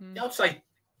 I'd say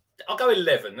I'll go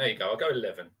 11. There you go. I'll go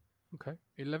 11. Okay,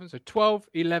 11. So 12,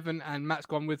 11, and Matt's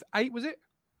gone with 8. Was it?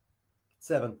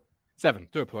 7. 7.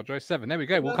 Do apologise. 7. There we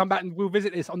go. We'll come back and we'll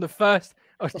visit this on the 1st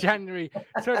of January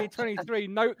 2023.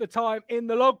 Note the time in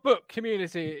the logbook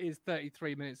community. It is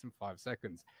 33 minutes and 5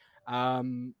 seconds.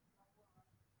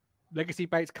 Legacy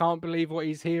Bates can't believe what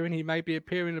he's hearing. He may be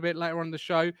appearing a bit later on the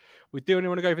show. We do only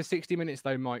want to go for 60 minutes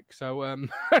though, Mike. So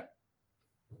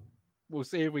we'll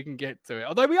see if we can get to it.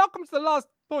 Although we are coming to the last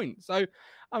point. So,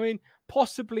 I mean,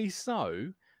 possibly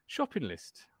so. Shopping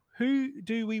list. Who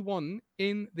do we want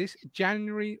in this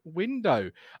January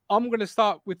window? I'm going to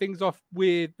start with things off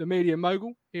with the media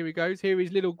mogul. Here he goes. Here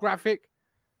is little graphic.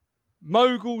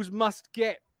 Moguls must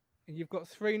get. And you've got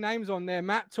 3 names on there,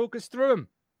 Matt. Talk us through them.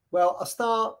 Well, I'll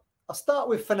start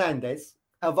with Fernandez,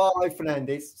 Alvaro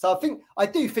Fernandez. So I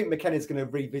do think McKenna's going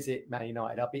to revisit Man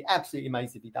United. I'd be absolutely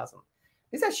amazed if he doesn't.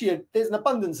 There's an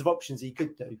abundance of options he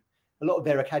could do. A lot of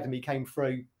their academy came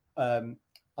through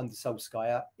under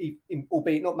Solskjaer,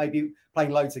 albeit not maybe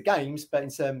playing loads of games, but in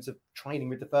terms of training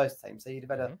with the first team. So you'd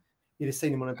have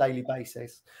seen him on a daily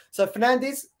basis. So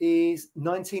Fernandez is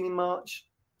 19 in March,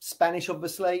 Spanish,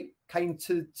 obviously, came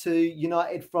to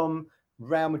United from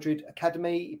Real Madrid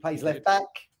Academy. He plays left back,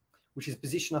 which is a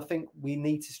position I think we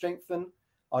need to strengthen.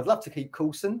 I'd love to keep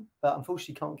Coulson, but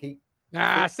unfortunately can't keep.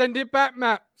 Nah, send it back,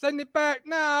 Matt. Send it back.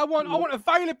 Nah, I want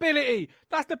availability.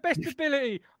 That's the best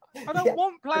ability. I don't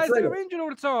want players that are injured all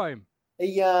the time.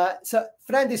 So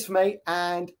Fernandez for me,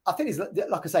 and I think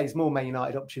like I say, there's more Man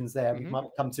United options there. We might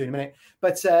come to in a minute.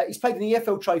 But he's played in the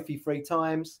EFL Trophy 3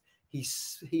 times.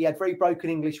 He had very broken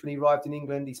English when he arrived in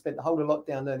England. He spent the whole of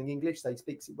lockdown learning English, so he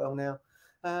speaks it well now.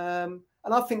 And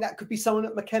I think that could be someone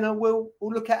that McKenna will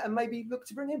look at and maybe look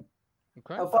to bring in.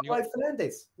 Okay. Alvaro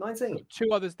Fernandez, 19.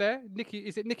 2 others there.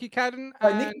 Is it Nicky Cadden?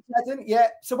 Nicky Cadden, yeah.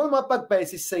 So one of my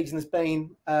bugbears this season has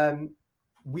been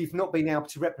we've not been able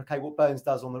to replicate what Burns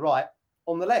does on the right,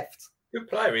 on the left. Good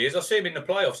player he is. I see him in the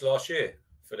playoffs last year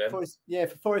for them.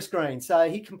 For Forest Green. So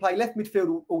he can play left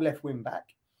midfield or left wing back.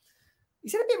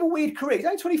 He's had a bit of a weird career. He's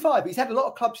only 25. He's had a lot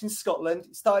of clubs in Scotland.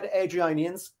 He started at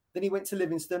Airdrieonians. Then he went to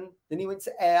Livingston. Then he went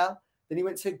to Ayr. Then he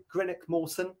went to Greenock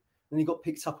Mawson. Then he got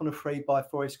picked up on a free by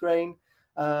Forest Green.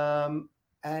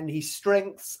 And his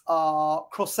strengths are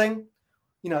crossing.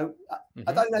 I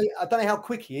don't know how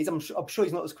quick he is. I'm sure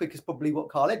he's not as quick as probably what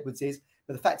Carl Edwards is.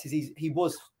 But the fact is, he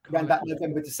was around about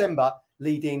November, December,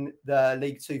 leading the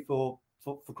League 2 for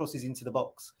crosses into the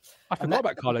box. I forgot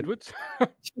about Carl Edwards.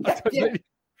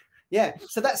 Yeah,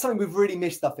 so that's something we've really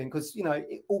missed, I think, because,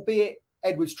 albeit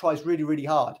Edwards tries really, really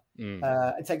hard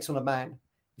and takes on a man,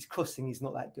 his crossing is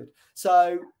not that good.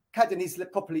 So Cadden is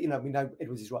properly, we know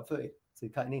Edwards is right-footed, so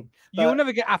cutting in. But you'll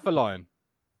never get Afolayan.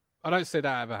 I don't see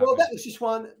that ever happening. Well, that was just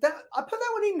one. I put that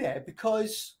one in there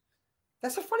because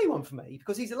that's a funny one for me,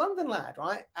 because he's a London lad,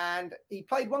 right? And he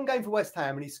played one game for West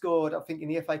Ham and he scored, I think, in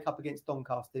the FA Cup against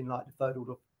Doncaster in like the third or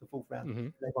the fourth round. Mm-hmm.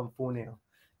 They won 4-0.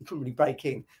 He couldn't really break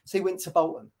in. So he went to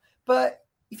Bolton. But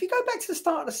if you go back to the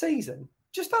start of the season,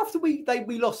 just after we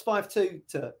lost 5-2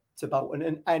 to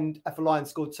Bolton and Afolayan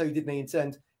scored 2, didn't he, and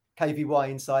turned KVY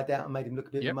inside out and made him look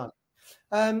a bit of a mug.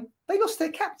 They lost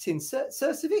their captain,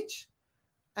 Surcevic.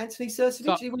 Anthony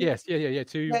Surcevic. He went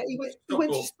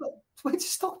to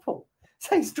Stockport.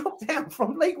 So he's dropped down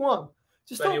from League One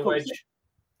to Stockport.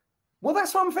 Well,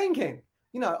 that's what I'm thinking.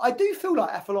 I do feel like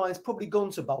Afolayan's probably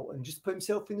gone to Bolton just to put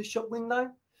himself in the shop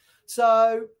window.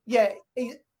 So, yeah,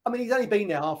 he's only been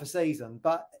there half a season,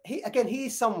 but he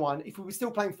is someone, if we were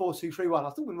still playing 4-2-3-1, I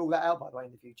thought we'd rule that out, by the way,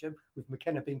 in the future, with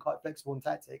McKenna being quite flexible in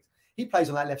tactics. He plays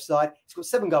on that left side. He's got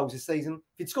 7 goals this season.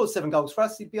 If he'd scored 7 goals for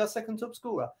us, he'd be our second top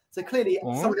scorer. So clearly,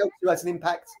 someone else who has an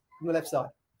impact on the left side.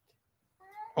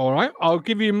 All right, I'll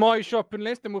give you my shopping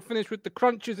list and we'll finish with the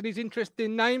crunches and these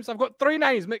interesting names. I've got 3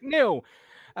 names: McNeil,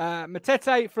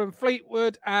 Matete from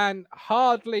Fleetwood, and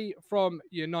Hardley from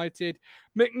United.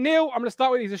 McNeil, I'm going to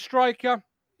start with. He's a striker.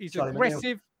 He's Charlie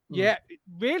aggressive. McNeil. Yeah,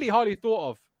 really highly thought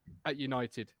of at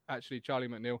United, actually, Charlie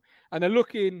McNeil. And they're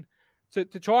looking to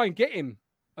try and get him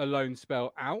a loan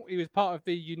spell out. He was part of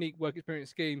the unique work experience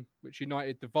scheme which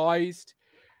United devised.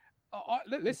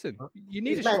 Listen, you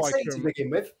need a striker to begin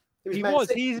with.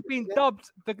 He's been dubbed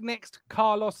the next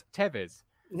Carlos Tevez,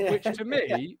 which to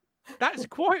me, that's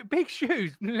quite big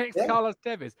shoes. The next Carlos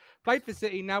Tevez. Played for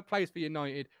City, now plays for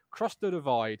United, crossed the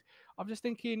divide. I'm just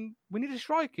thinking, we need a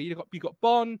striker. You got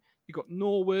Bon, you got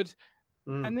Norwood,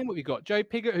 and then what we got? Joe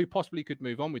Pigott, who possibly could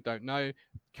move on, we don't know.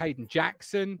 Caden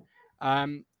Jackson.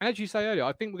 And as you say earlier,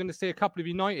 I think we're going to see a couple of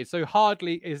United. So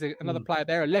Hardley is another player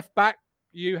there. A left back,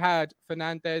 you had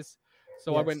Fernandez.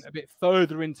 So I went a bit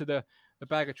further into the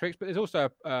bag of tricks, but there's also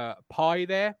Pye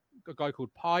there, a guy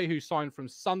called Pye who signed from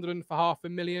Sunderland for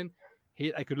 $500,000.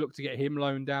 They could look to get him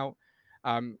loaned out.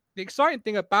 The exciting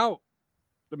thing about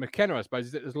the McKenna, I suppose,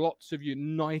 is that there's lots of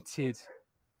United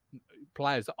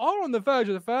players that are on the verge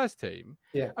of the first team.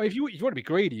 Yeah. I mean, if you want to be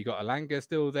greedy, you got Alanga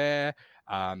still there.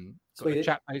 Got a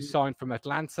chap who signed from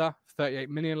Atlanta, $38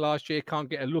 million last year, can't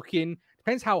get a look in.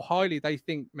 Depends how highly they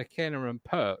think McKenna and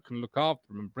Pert can look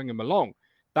after him and bring him along.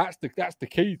 That's the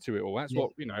key to it all. That's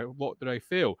what do they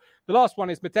feel? The last one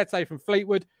is Matete from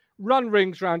Fleetwood. Run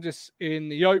rings around us in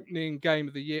the opening game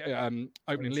of the year,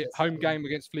 home game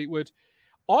against Fleetwood.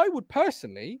 I would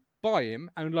personally buy him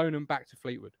and loan him back to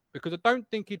Fleetwood because I don't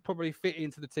think he'd probably fit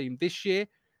into the team this year.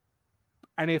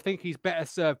 And I think he's better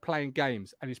served playing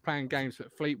games, and he's playing games for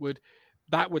Fleetwood.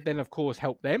 That would then, of course,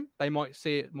 help them. They might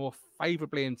see it more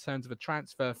favourably in terms of a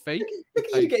transfer fee. Look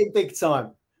at you getting big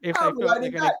time. If they loan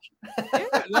him back.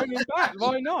 Loan him back.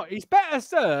 Why not? He's better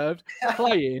served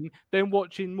playing than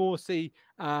watching Morsey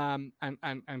and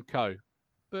co.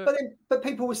 But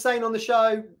people were saying on the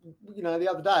show, the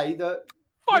other day that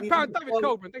 £5, David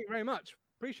Coleman. Thank you very much.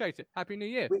 Appreciate it. Happy New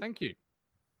Year. Thank you.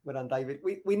 Well done, David.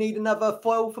 We need another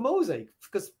foil for Morsey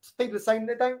because people are saying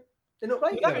they're not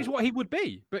rating. That is what he would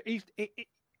be, but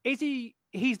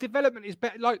his development is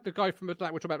better. Like the guy from we're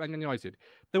talking about Man United,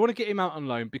 they want to get him out on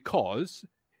loan because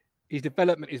his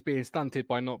development is being stunted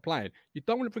by not playing. You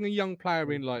don't want to bring a young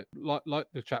player in like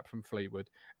the chap from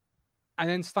Fleetwood, and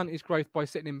then stunt his growth by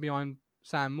sitting him behind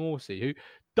Sam Morsey, who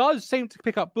does seem to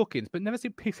pick up bookings, but never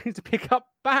seems to pick up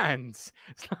bans.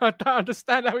 So I don't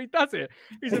understand how he does it.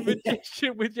 He's a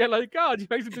magician with yellow cards. He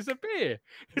makes them disappear.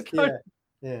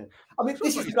 Yeah. I mean,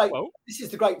 this is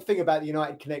the great thing about the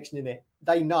United connection, isn't it?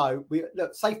 They know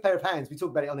safe pair of hands. We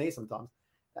talk about it on here sometimes.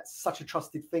 That's such a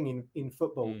trusted thing in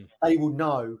football. They will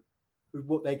know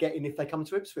what they're getting if they come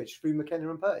to Ipswich through McKenna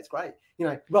and Pert. It's great.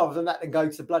 Rather than that, then go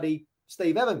to bloody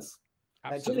Steve Evans.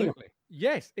 Absolutely.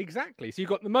 Yes, exactly. So you've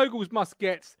got the Moguls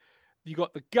must-gets. You've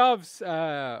got the Govs.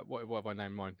 What have I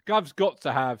named mine? Govs got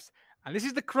to haves. And this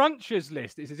is the Crunchers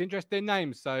list. This is interesting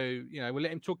names. So, we'll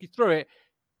let him talk you through it.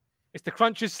 It's the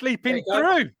Crunchers sleeping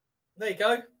through. There you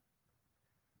go.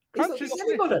 Crunchers.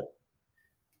 Anybody?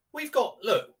 We've got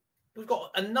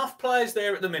enough players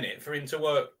there at the minute for him to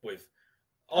work with.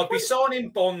 I'd be signing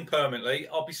Bond permanently.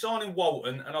 I'll be signing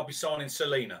Walton, and I'll be signing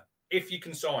Selena if you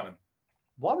can sign them.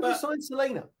 Why would you sign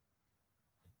Selena?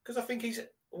 Because I think he's.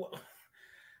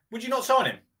 Would you not sign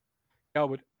him? Yeah, I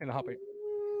would in a heartbeat.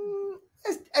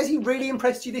 Has he really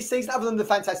impressed you this season, other than the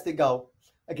fantastic goal?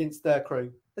 against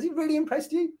Crew. Has he really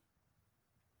impressed you?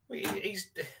 He's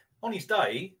on his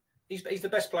day. He's the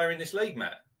best player in this league,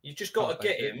 Matt. You've just got to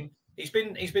get him. He's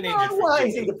been injured. Why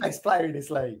is he the best player in this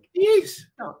league? He is.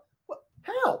 No.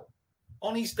 How?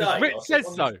 On his day. Rich says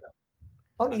so.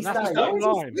 On his day.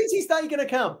 When's his day going to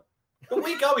come? But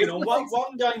we're going on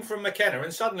one game from McKenna,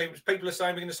 and suddenly people are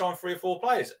saying we're going to sign 3 or 4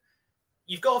 players.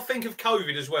 You've got to think of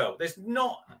COVID as well.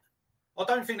 I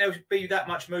don't think there'll be that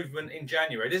much movement in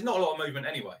January. There's not a lot of movement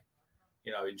anyway,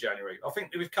 in January. I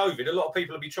think with COVID, a lot of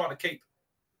people will be trying to keep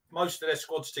most of their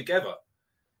squads together.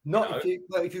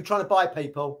 If you're trying to buy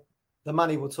people, the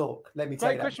money will talk. Let me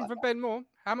tell you that. Great question for Ben Moore.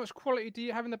 How much quality do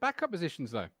you have in the backup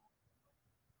positions, though?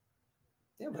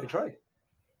 Yeah, very true.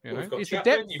 You've got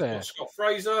Chaplin, you've got Scott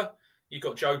Fraser, you've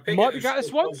got Joe Pickett. Might be going to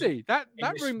Swansea. That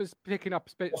rumour's picking up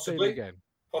steam again.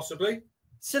 Possibly.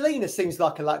 Selena seems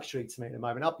like a luxury to me at the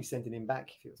moment. I'd be sending him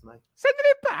back if it was me. Sending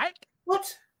him back?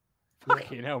 What?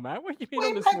 Fucking hell, man. What have you been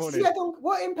on this morning?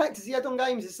 What impact has he had on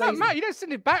games this season? Matt, you don't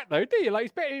send him back, though, do you? Like,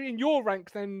 he's better in your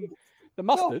ranks than the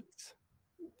Mustards.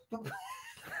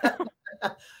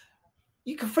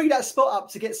 You can free that spot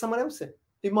up to get someone else in.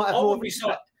 Who might have more.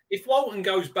 If Walton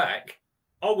goes back,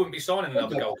 I wouldn't be signing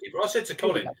another goalkeeper. I said to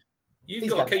Colin, you've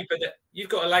got a keeper you've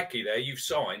got a Ladkey there, you've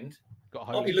signed.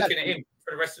 I'll be looking at him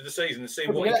for the rest of the season and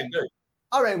seeing what he can do.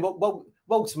 I reckon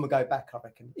Walton will go back, I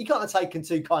reckon. He can't have taken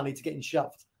too kindly to getting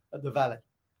shoved at the Valley.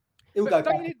 He'll go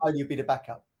back and only be the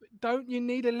backup. Don't you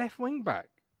need a left wing back?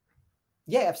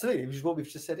 Yeah, absolutely, which is what we've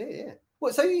just said here, yeah.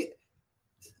 Well, so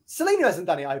Selena hasn't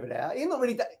done it over there. He's not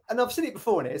really, and I've said it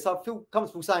before in here, so I feel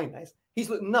comfortable saying this. He's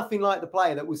looked nothing like the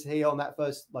player that was here on that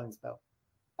first loan spell.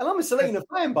 And I'm a Selena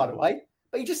fan, by the way,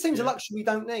 but he just seems a luxury we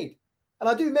don't need. And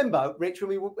I do remember, Rich, when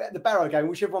we were at the Barrow game,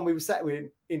 whichever one we were sat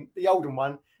with in the Oldham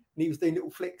one, and he was doing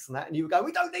little flicks and that, and you were going,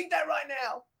 we don't need that right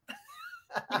now.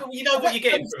 You know what you're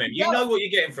getting from him. You know what you're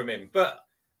getting from him. But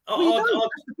that's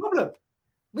the problem.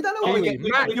 We don't know what we're getting.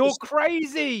 Matt, you're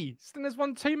crazy. Stinner's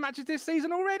won 2 matches this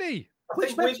season already. I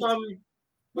think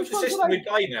with the system we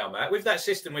play now, Matt, with that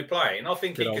system we're playing, I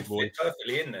think he could fit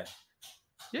perfectly in there.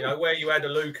 Yeah. Where you had a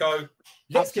Luco.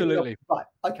 Absolutely. Right.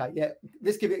 Okay. Yeah.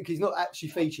 Let's give it, because he's not actually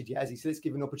featured yet, as he said. Let's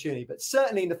give him an opportunity. But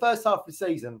certainly in the first half of the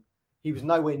season, he was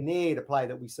nowhere near the player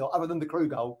that we saw, other than the Crew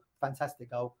goal. Fantastic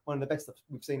goal. One of the best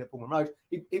we've seen at Pullman Road.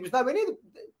 He was nowhere near.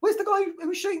 Where's the guy who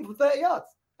was shooting from 30 yards?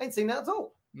 Ain't seen that at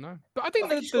all. No. But I think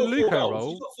the Luco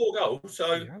role. He's got 4 goals.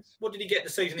 So what did he get the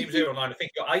season he was here on 9? I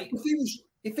think he got 8.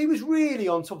 If he was really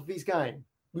on top of his game,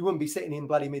 we wouldn't be sitting in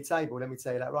bloody mid-table. Let me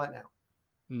tell you that right now.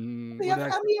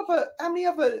 How many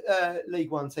other League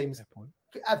One teams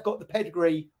have got the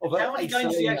pedigree of how many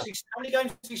games has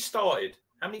he started?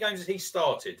 How many games has he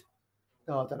started?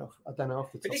 No, I don't know.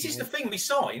 But this is the thing. We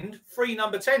signed 3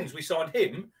 number 10s. We signed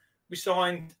him. We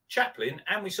signed Chaplin,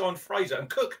 and we signed Fraser. And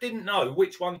Cook didn't know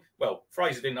which one. Well,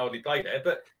 Fraser didn't know he played there,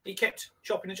 but he kept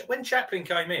chopping. When Chaplin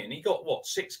came in, he got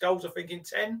 6 goals, I think, in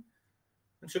 10,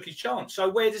 and took his chance. So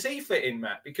where does he fit in,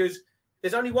 Matt? Because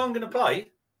there's only one going to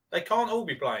play. They can't all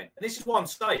be playing. And this is what I'm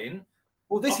saying.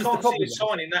 Well, I can't see us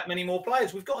signing that many more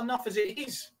players. We've got enough as it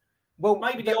is. Well,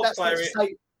 maybe the odd player.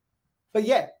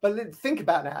 But think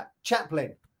about that.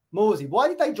 Chaplin, Morsey. Why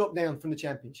did they drop down from the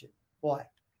Championship? Why?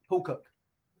 Paul Cook.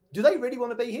 Do they really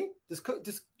want to be here? Does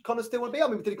Connor still want to be? I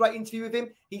mean, we did a great interview with him.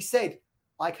 He said,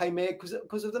 "I came here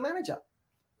because of the manager."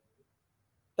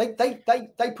 They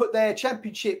put their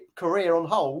Championship career on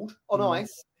hold, on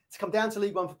ice, to come down to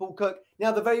League One for Paul Cook.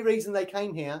 Now, the very reason they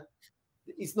came here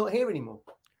is not here anymore.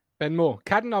 Ben Moore,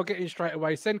 Cadden, I'll get in straight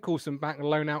away. Send Coulson back and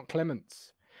loan out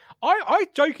Clements. I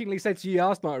jokingly said to you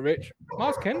last night, Rich,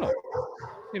 Miles Kenlock.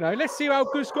 Let's see how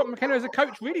good Scott McKenna as a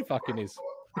coach really fucking is.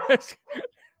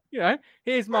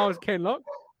 Here's Miles Kenlock.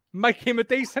 Make him a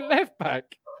decent left back.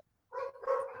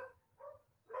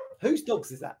 Whose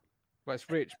dogs is that? Well, it's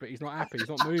Rich, but he's not happy. He's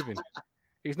not moving.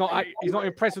 He's not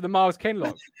impressed with the Miles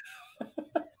Kenlock.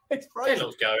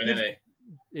 Kenlock's going, isn't he?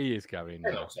 He is going.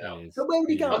 So where would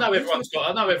he go? I know everyone's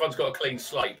got a clean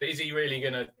slate, but is he really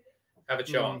going to have a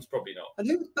chance? Probably not. And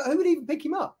who would even pick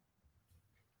him up?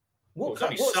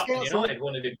 Only Sutton United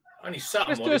wanted him. Only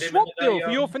Sutton wanted him. Let's do a swap deal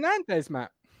for your Fernandez,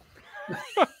 Matt.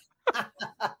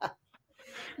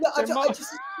 I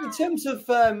just, in terms of,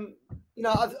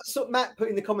 I saw Matt put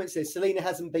in the comments there, Selena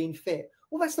hasn't been fit.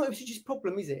 Well, that's not his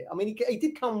problem, is it? I mean, he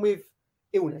did come with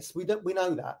illness. We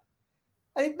know that.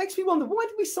 And it makes me wonder, why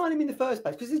did we sign him in the first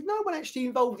place? Because there's no one actually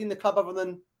involved in the club other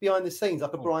than behind the scenes,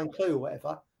 like a Brian Clew or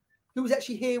whatever, who was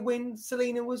actually here when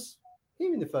Selena was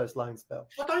here in the first loan spell.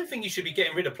 I don't think you should be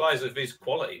getting rid of players of his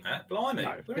quality, Matt. Blimey,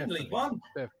 we're in League One.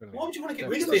 Definitely. Why would you want to get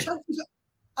rid of him?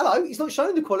 He's not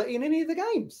showing the quality in any of the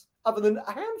games, other than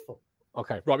a handful.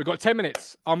 Okay, right, we've got 10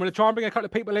 minutes. I'm going to try and bring a couple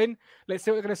of people in. Let's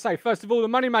see what they're going to say. First of all, the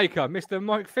moneymaker, Mr.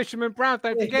 Mike Fisherman Brown.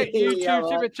 Don't forget, YouTube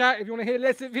Super Chat if you want to hear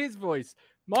less of his voice.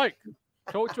 Mike,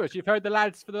 talk to us. You've heard the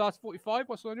lads for the last 45.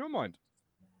 What's on your mind?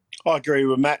 I agree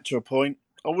with Matt to a point.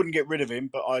 I wouldn't get rid of him,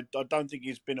 but I don't think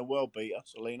he's been a world beater,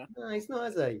 Selena. No, he's not,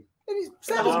 has he?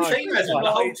 The whole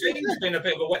team's been a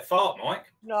bit of a wet fart, Mike.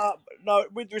 No,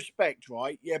 with respect,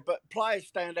 right? Yeah, but players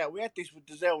stand out. We had this with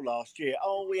Dazelle last year.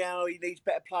 Oh, he needs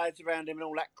better players around him and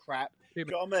all that crap. You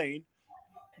know what I mean?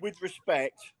 With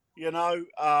respect,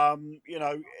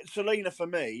 Selena for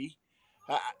me,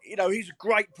 he's a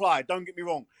great player. Don't get me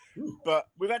wrong. But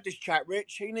we've had this chat,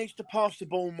 Rich. He needs to pass the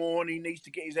ball more and he needs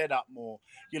to get his head up more,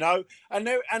 and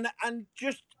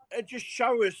just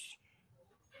show us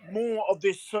more of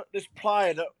this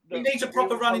player that he needs a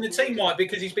proper run in the team, Mike,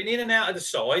 because he's been in and out of the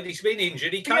side. He's been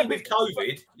injured. He came with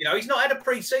COVID. He's not had a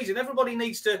pre-season. Everybody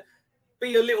needs to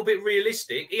be a little bit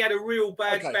realistic. He had a real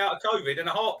bad bout of COVID and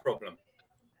a heart problem.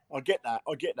 I get that,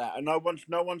 and no one's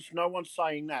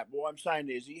saying that. But what I'm saying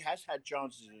is he has had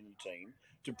chances in the team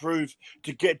to prove,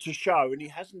 to get to show, and he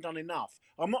hasn't done enough.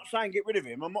 I'm not saying get rid of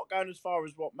him. I'm not going as far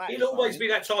as what Matt. He'll always be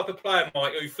that type of player,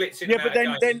 Mike, who flits in. Yeah, but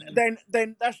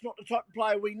then that's not the type of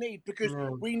player we need, because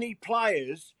we need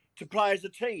players to play as a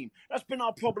team. That's been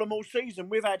our problem all season.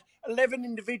 We've had 11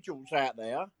 individuals out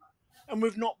there, and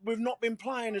we've not been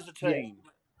playing as a team.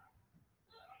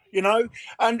 Yeah.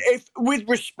 And if, with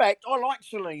respect, I like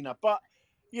Selena, but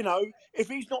if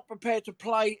he's not prepared to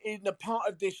play in a part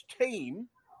of this team.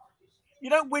 You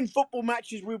don't win football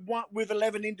matches with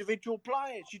 11 individual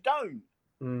players. You don't.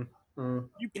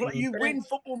 You win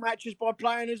football matches by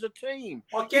playing as a team.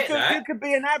 I get that. You could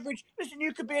be an average. Listen,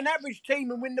 you could be an average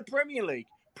team and win the Premier League,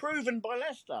 proven by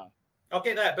Leicester. I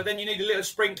get that, but then you need a little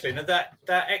sprinkling of that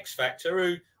X factor.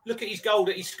 Who look at his goal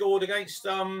that he scored against.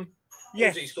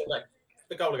 Yes, he scored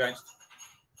the goal against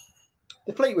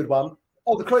the Fleetwood one.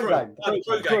 Oh, the Crew game. The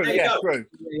Crew game. There you go. Crew.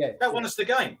 Yeah, that won us the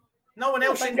game. No one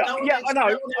else. I know.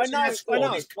 But that's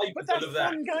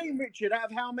one game, Richard. Out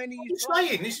of how many? I'm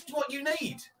saying this is what you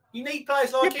need. You need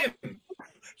players like him.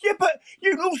 Yeah, but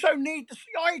you also need to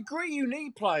see. I agree, you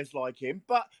need players like him,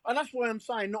 and that's why I'm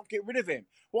saying not get rid of him.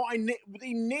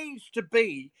 He needs to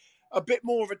be a bit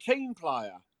more of a team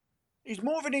player. He's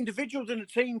more of an individual than a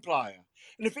team player,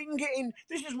 and if he can get in,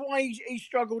 this is why he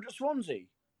struggled at Swansea.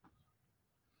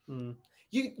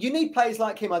 You need players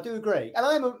like him. I do agree, and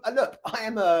I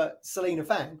am a Selena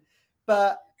fan,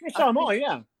 but so am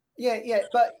I. Yeah.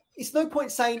 But it's no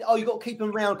point saying, "Oh, you got to keep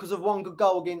him around because of one good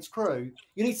goal against Crew."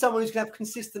 You need someone who's going to have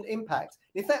consistent impact.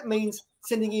 And if that means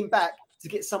sending him back to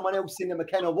get someone else in that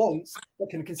McKenna wants that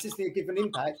can consistently give an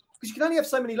impact, because you can only have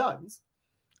so many loans.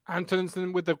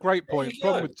 Antonson with a great point.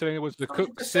 Problem with Selena was the 100%.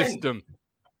 Cook system.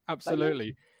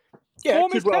 Absolutely. Yeah,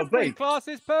 Form is temporary, class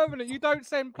is permanent. You don't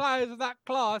send players of that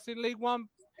class in League One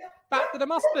back to the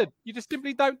mustard. You just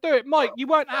simply don't do it. Mike, you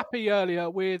weren't happy earlier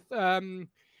with making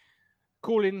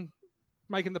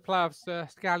the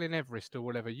playoffs scaling Everest or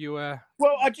whatever.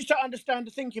 Well, I just don't understand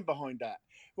the thinking behind that.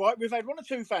 Right, we've had one or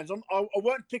two fans. I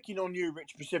weren't picking on you,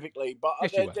 Rich, specifically, but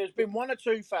there's been one or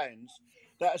two fans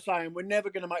that are saying we're never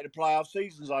going to make the playoff.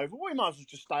 Season's over. We might as well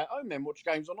just stay at home then, watch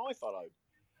games on iFollow.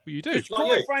 Well, you do.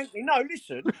 Quite frankly, no.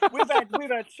 Listen, we've had.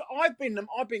 I've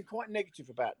been quite negative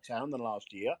about Town the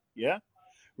last year. Yeah,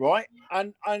 right.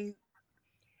 And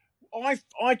I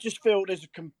just feel there's a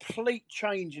complete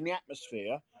change in the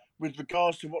atmosphere with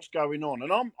regards to what's going on,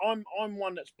 and I'm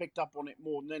one that's picked up on it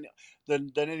more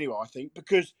than anyone, I think,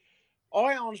 because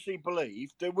I honestly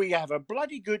believe that we have a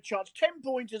bloody good chance. 10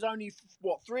 points is only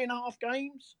 3.5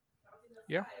 games.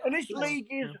 Yeah, and this league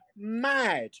is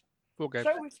mad.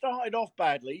 So we started off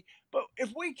badly, but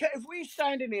if we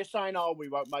stand in here saying, "Oh, we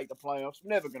won't make the playoffs,"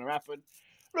 never going to happen.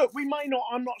 Look, we may not.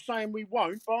 I'm not saying we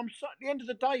won't, but at the end of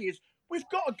the day, we've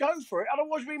got to go for it.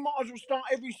 Otherwise, we might as well start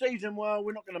every season. Well,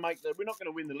 we're not going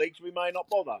to win the league, so we may not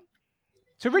bother.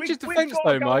 To Richard's defence,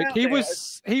 though, Mike, he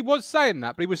was saying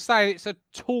that, but he was saying it's a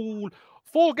tool.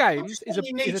 4 games is a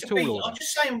tool. I'm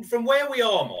just saying, from where we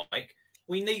are, Mike.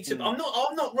 We need to. I'm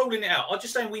not ruling it out. I'm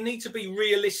just saying we need to be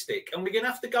realistic, and we're going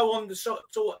to have to go on the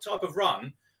type of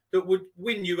run that would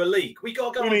win you a league. We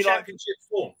got to go on championship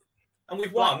form, and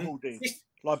we've won.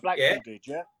 Like Blackpool did,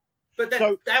 yeah. But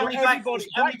then, how many Blackpool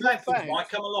might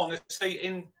come along and stay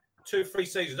in 2 or 3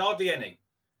 seasons? Hardly any.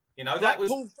 That was.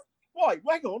 Right,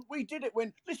 hang on. We did it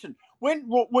when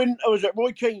was it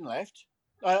Roy Keane left?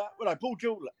 Paul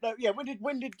Jewell. No, yeah. When did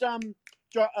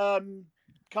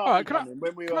All right, can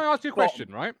I ask you a question,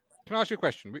 right? Can I ask you a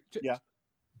question? Yeah.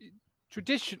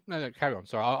 Tradition. No, carry on.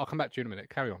 Sorry, I'll come back to you in a minute.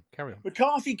 Carry on.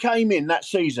 McCarthy came in that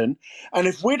season, and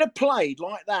if we'd have played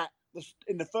like that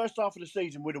in the first half of the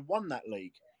season, we'd have won that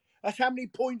league. That's how many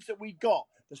points that we got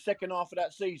the second half of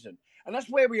that season. And that's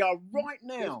where we are right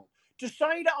now. To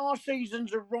say that our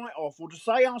season's a write-off, or to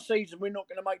say our season we're not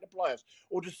going to make the playoffs,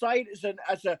 or to say it's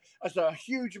as a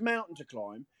huge mountain to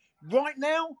climb, right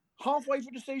now, halfway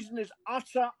through the season is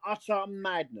utter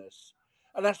madness.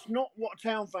 And that's not what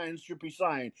Town fans should be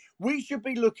saying. We should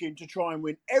be looking to try and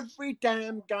win every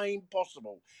damn game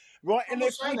possible. Right? And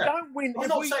if we don't win,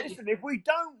 if we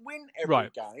don't win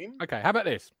every game... Okay, how about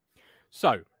this?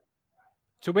 So,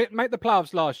 to make the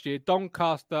playoffs last year,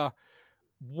 Doncaster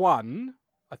won,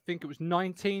 I think it was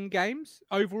 19 games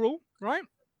overall, right?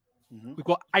 Mm-hmm. We've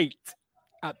got 8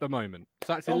 at the moment.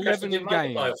 So that's Doncaster 11 games.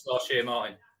 Make the playoffs last year,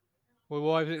 Martin. Well,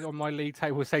 why is it on my league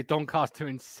table? We'll say Doncaster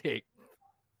in 6.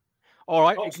 All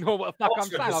right, ignore what the fuck I'm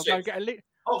saying. I'll go get a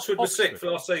Oxford was 6th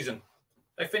last season.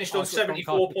 They finished on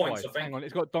 74 points, I think. Hang on,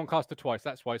 it's got Doncaster twice.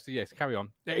 That's why. So, yes, carry on.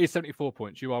 It is 74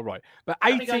 points. You are right. But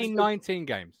 18, 19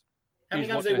 games. How many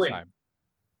games they win?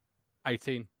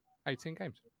 18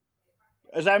 games.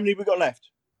 As how many we got left?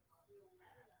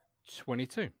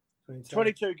 22.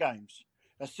 22 games.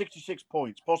 That's 66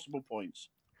 points, possible points.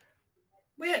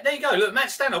 Well, yeah, there you go. Look,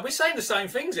 Matt Stanhope, we're saying the same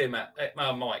things here, Mike.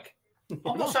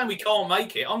 I'm not saying we can't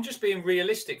make it. I'm just being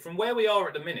realistic from where we are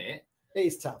at the minute. It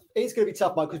is tough. It's going to be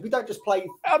tough, Mike, because we don't just play.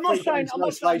 I'm not saying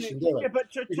yeah,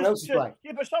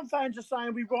 but some fans are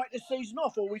saying we write this season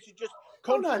off, or we should just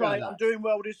concentrate on doing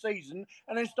well this season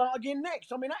and then start again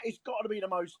next. I mean, that has got to be the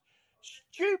most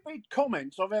stupid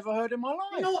comments I've ever heard in my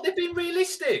life. No, they're being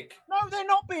realistic. No, they're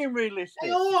not being realistic.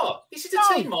 They are. This is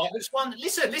a team, Mike, that's won.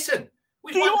 Listen.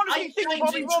 We've won 8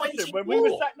 games in 24. When we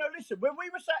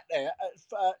were sat there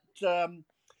at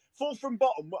fourth from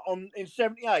bottom in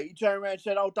 78, he turned around and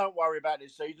said, "Oh, don't worry about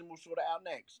this season. We'll sort it out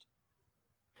next."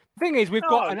 The thing is, we've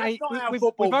got an 8.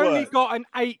 We've only got an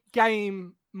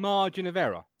 8-game margin of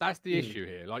error. That's the issue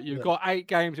here. Like you've got 8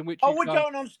 games in which. We're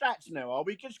going on stats now. Are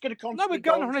we just going to constantly? No, we're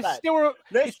going on stats?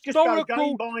 Let's just go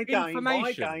game by game,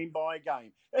 by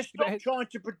game. Let's stop trying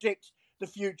to predict the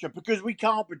future, because we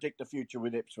can't predict the future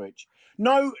with Ipswich.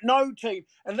 No team,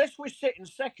 unless we're sitting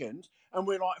second and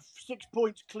we're like 6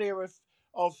 points clear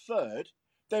of third,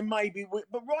 then maybe.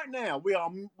 But right now we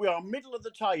are middle of the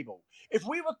table. If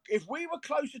we were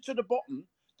closer to the bottom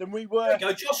than we were. There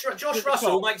you go. Josh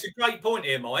Russell makes a great point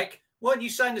here, Mike. Weren't you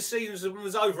saying the season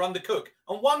was over under Cook?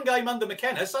 And one game under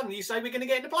McKenna, suddenly you say we're going to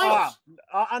get in the playoffs.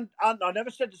 And I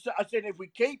never said. I said if we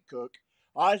keep Cook,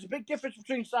 there's a big difference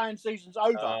between saying season's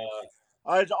over.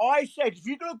 As I said, if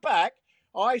you look back,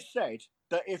 I said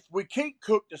that if we keep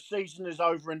Cook, the season is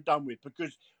over and done with,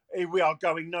 because we are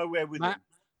going nowhere with him.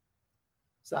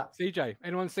 CJ,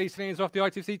 anyone see Salinas off the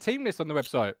ITFC team list on the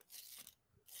website?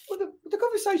 Well, the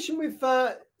conversation with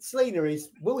Selena is,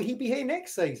 will he be here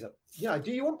next season? You know,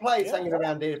 do you want players hanging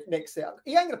around here next season?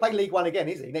 He ain't going to play League One again,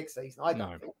 is he, next season? I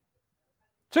don't think.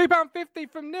 £2.50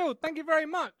 from Neil. Thank you very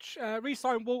much.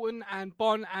 Resign Walton and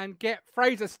Bon and get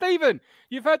Fraser. Stephen,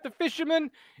 you've heard the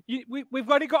fisherman. We've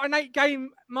only got an 8-game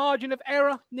margin of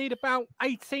error. Need about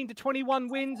 18 to 21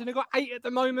 wins, and we've got 8 at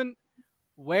the moment.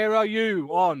 Where are you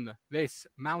on this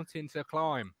mountain to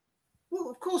climb? Well,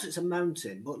 of course it's a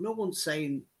mountain, but no one's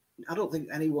saying. I don't think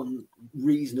anyone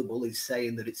reasonable is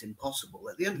saying that it's impossible.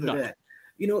 At the end of the day,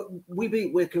 you know, we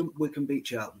beat Wickham beat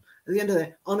Charlton. At the end of the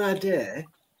day, on our day.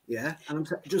 Yeah, and I'm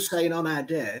just saying on our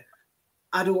day,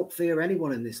 I don't fear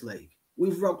anyone in this league.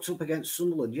 We've rocked up against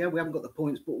Sunderland. Yeah, we haven't got the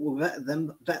points, but we're better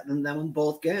than them on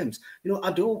both games. You know,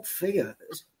 I don't fear.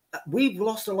 We've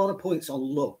lost a lot of points on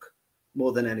luck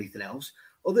more than anything else.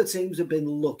 Other teams have been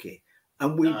lucky.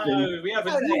 And we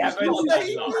haven't. What are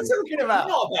you talking about?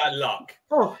 Not about luck.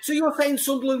 Oh, so you're saying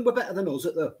Sunderland were better than us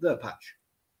at their patch?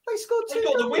 They scored 2 goals.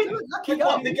 They got the win. They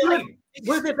won the game.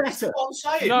 Were they better?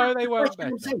 No, they weren't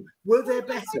better. Were they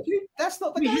better? That's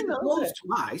not the game, though, is it?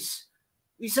 Twice.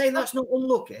 You're saying that's not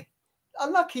unlucky?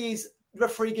 Unlucky is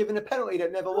referee giving a penalty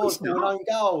that never was, or an own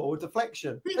goal or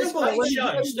deflection. They've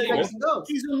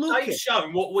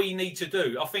shown what we need to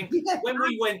do. I think when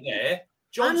we went there,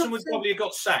 Johnson would probably have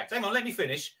got sacked. Hang on, let me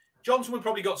finish. Johnson would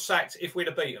probably got sacked if we'd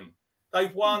have beat them.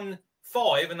 They've won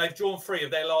 5 and they've drawn 3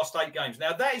 of their last 8 games.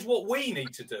 Now, that is what we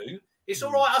need to do. It's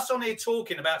all right us on here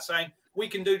talking about saying we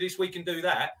can do this, we can do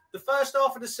that. The first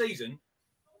half of the season,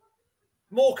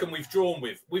 Morecambe we've drawn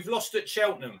with. We've lost at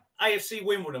Cheltenham, AFC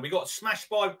Wimbledon. We got smashed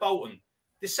by Bolton.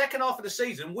 The second half of the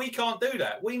season, we can't do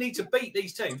that. We need to beat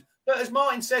these teams. But as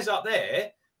Martin says up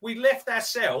there, we left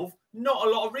ourselves not a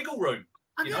lot of wriggle room.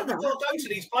 We've got to go to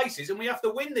these places and we have to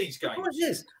win these games. The point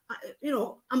is,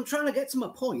 I'm trying to get to my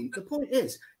point. The point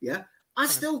is, I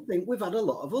still think we've had a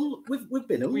lot of we've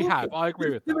been unlucky. We have. I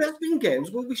agree with that. There have been games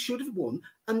where we should have won,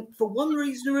 and for one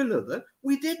reason or another,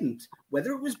 we didn't.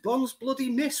 Whether it was Bond's bloody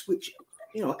miss, which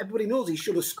everybody knows he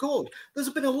should have scored. There's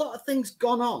been a lot of things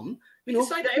gone on. You can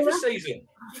say that every season.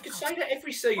 You can say that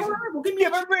every season. All right, well, give me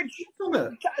but Rich,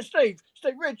 Steve,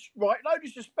 Rich, right? No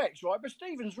disrespect, right? But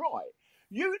Stephen's right.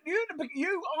 You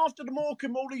after the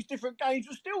Morecambe, all these different games,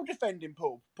 were still defending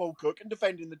Paul Cook and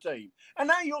defending the team, and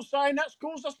now you're saying that's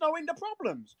caused us no end of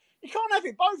problems. You can't have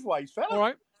it both ways, fella. All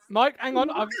right, Mike, hang on.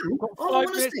 I've got 5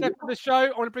 minutes left of the show.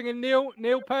 I want to bring in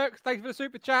Neil Perks. Thank you for the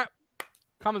super chat.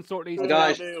 Come and sort these out,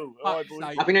 guys.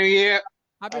 Happy New Year.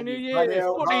 Happy New Year.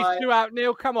 Sort these two out,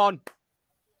 Neil. Come on.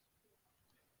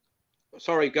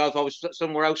 Sorry, guys. I was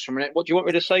somewhere else for a minute. What do you want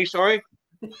me to say? Sorry.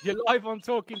 You're live on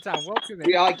Talking Town. Welcome in.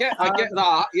 Yeah, I get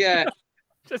that. Yeah.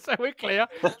 Just so we're clear,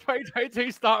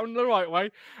 2022 starting the right way.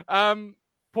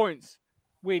 Points,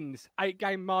 wins,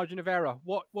 8-game margin of error.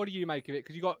 What do you make of it?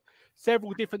 Because you've got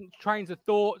several different trains of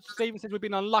thought. Stephen says we've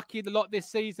been unlucky a lot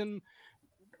this season.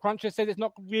 Cruncher says it's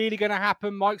not really going to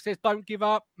happen. Mike says don't give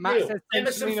up. Matt Neil, says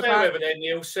Emerson Fairweather there,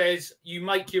 Neil, says you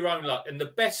make your own luck, and the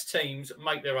best teams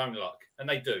make their own luck, and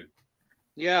they do.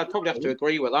 Yeah, I'd probably have to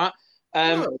agree with that.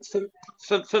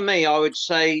 For me, I would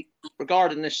say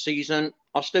regarding this season,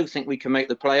 I still think we can make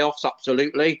the playoffs.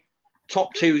 Absolutely,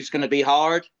 top 2 is going to be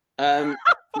hard. I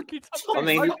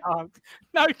mean,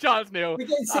 no chance, Neil. We're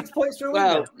getting 6 points for a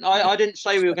win. Well, I didn't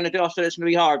say we were going to do. I said it's going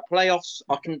to be hard. Playoffs,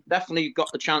 I can definitely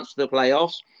got the chance to the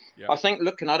playoffs. Yeah. I think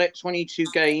looking at it, 22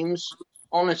 games.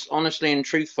 Honestly and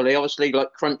truthfully, obviously,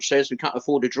 like Crunch says, we can't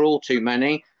afford to draw too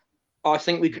many. I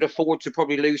think we could afford to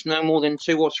probably lose no more than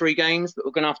 2 or 3 games, but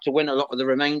we're going to have to win a lot of the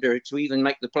remainder to even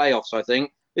make the playoffs, I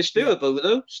think. It's doable,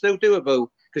 though. Still doable,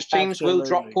 because teams will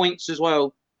drop points as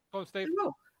well. Go on, Steve.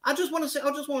 I just want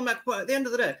to make a point. At the end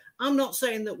of the day, I'm not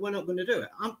saying that we're not going to do it.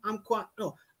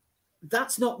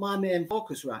 That's not my main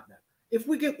focus right now. If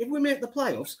we make the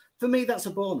playoffs, for me, that's a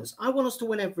bonus. I want us to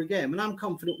win every game, and I'm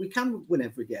confident we can win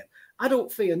every game. I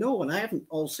don't fear no one. I haven't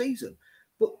all season.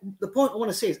 But the point I want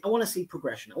to see is I want to see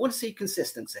progression. I want to see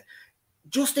consistency.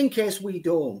 Just in case we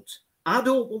don't. I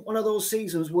don't want one of those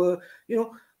seasons where,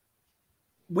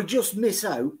 we just miss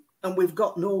out and we've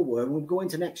got nowhere and we're going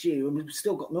to next year and we've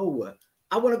still got nowhere.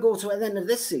 I want to go to the end of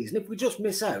this season. If we just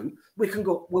miss out, we can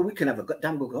go. Well, we can have a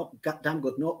damn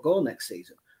good goal next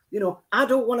season. I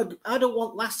don't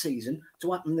want last season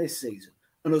to happen this season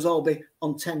and us all be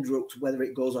on tenterhooks whether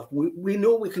it goes off. We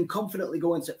know we can confidently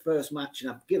go into the first match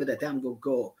and give it a damn good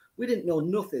go. We didn't know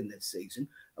nothing this season,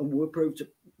 and we were proved to,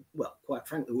 well, quite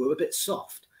frankly, we were a bit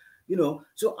soft.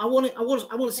 So I want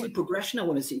to see progression. I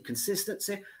want to see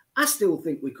consistency. I still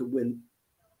think we could win.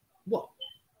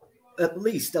 At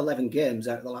least 11 games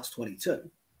out of the last 22.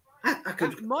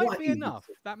 That might be enough.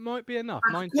 That might be enough.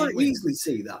 I can quite easily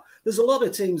see that. There's a lot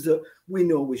of teams that we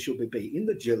know we should be beating.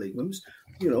 The Gillinghams,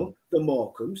 the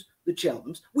Morecambes, the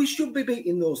Cheltenhams. We should be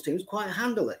beating those teams quite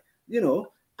handily.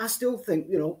 I still think,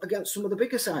 against some of the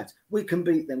bigger sides, we can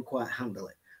beat them quite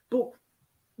handily. But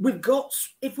we've got,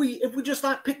 if we just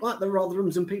pick like the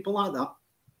Rotherhams and people like that,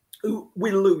 who we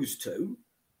lose to,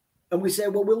 and we say,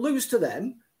 well, we'll lose to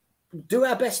them, do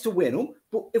our best to win them,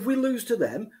 but if we lose to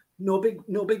them, no big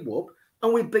whoop,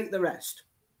 and we beat the rest.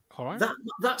 All right.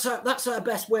 That's our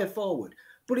best way forward.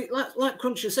 But like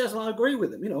Cruncher says, and I agree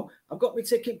with him. I've got my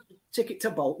ticket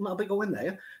to Bolton. I'll be going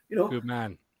there. Good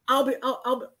man.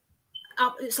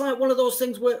 It's like one of those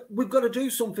things where we've got to do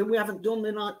something we haven't done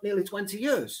in like nearly 20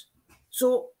 years.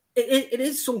 So it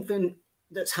is something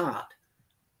that's hard,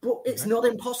 but it's not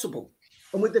impossible.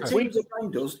 And with the teams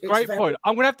around us, it's great point.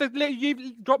 I'm going to have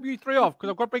to drop you 3 off because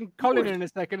I've got to bring Colin in a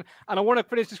second, and I want to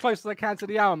finish as close as I can to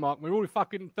the hour mark. We're already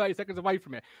fucking 30 seconds away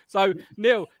from it. So,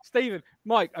 Neil, Stephen,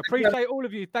 Mike, appreciate all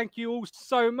of you. Thank you all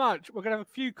so much. We're going to have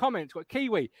a few comments. We've got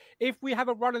Kiwi. If we have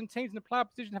a run and teams in the playoff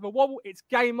position have a wobble, it's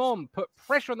game on. Put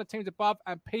pressure on the teams above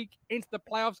and peak into the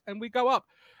playoffs, and we go up.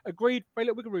 Agreed. Very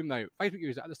little wiggle room, though. Facebook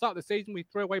user. At the start of the season, we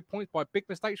threw away points by big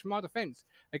mistakes from our defence.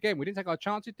 Again, we didn't take our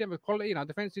chances, didn't have quality, and our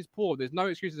defence is poor. There's no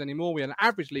excuses anymore. We're an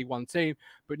average League One team,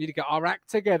 but we need to get our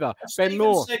act together. Ben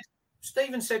Moore.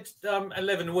 Stephen said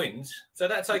 11 wins, so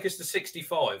that takes us to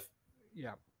 65.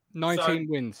 Yeah, 19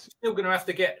 wins. Still going to have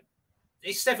to get.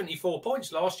 It's 74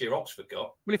 points last year. Oxford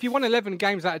got. Well, if you won 11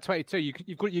 games out of 22,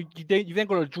 you've then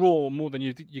got to draw more than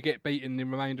you get beaten in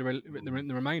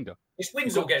the remainder. It's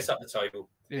wins that gets up the table.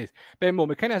 It is. Ben Moore.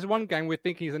 McKenna has one game. We're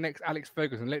thinking he's the next Alex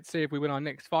Ferguson. Let's see if we win our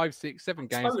next 5, 6, 7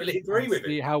 games. Totally agree with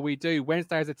see how we do.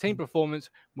 Wednesday as a team performance,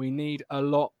 we need a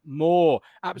lot more.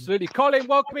 Absolutely. Colin,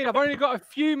 welcome in. I've only got a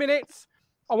few minutes.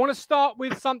 I want to start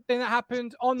with something that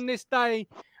happened on this day.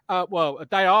 a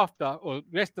day after, or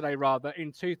yesterday rather,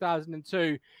 in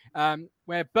 2002,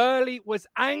 where Burley was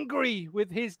angry with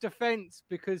his defence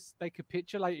because they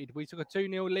capitulated. We took a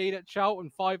 2-0 lead at Charlton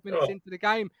 5 minutes into the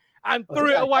game and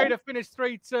threw it away to finish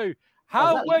 3-2.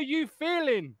 How were you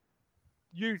feeling,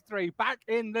 you three, back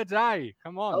in the day?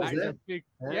 Come on, that is a big,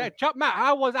 Chuck, Matt,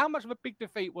 how much of a big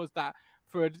defeat was that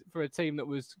for a team that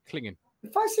was clinging?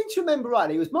 If I seem to remember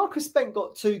rightly, it was Marcus Spence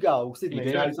got 2 goals, didn't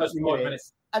he?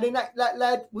 And then that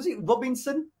lad, was it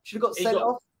Robinson? Should have got sent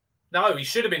off. No, he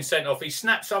should have been sent off. He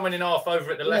snapped someone in half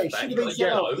over at the left back. He got a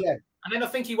yellow. And then I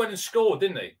think he went and scored,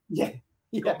 didn't he? Yeah.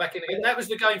 Got back in again. That was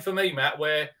the game for me, Matt,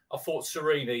 where I thought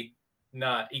Serini,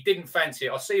 he didn't fancy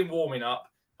it. I see him warming up.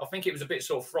 I think it was a bit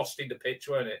sort of frosty, the pitch,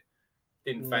 weren't it?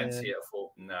 Didn't fancy it. I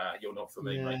thought, you're not for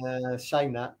me, mate.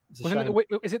 Shame that. Is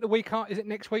it the week? Is it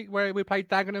next week where we played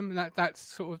Dagenham? And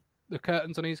that's sort of the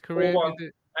curtains on his career.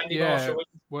 Andy Marshall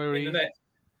in the net.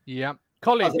 Yeah.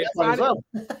 Colin,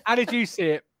 how did you see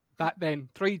it back then?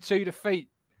 3-2 defeat.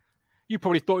 You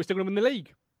probably thought he was still going to win the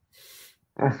league.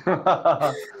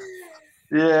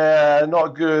 Yeah,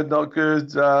 not good.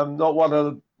 Not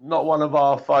one of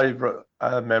our favourite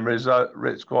memories.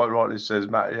 Rich quite rightly says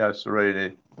Matteo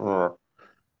Serini.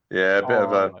 Yeah, a bit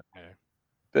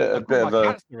of a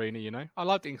cat Serini, you know. I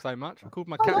loved him so much. I called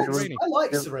my cat Serini. I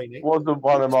like Serini. It wasn't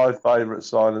one of my favourite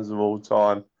signings of all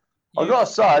time. I've got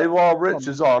to say, while Rich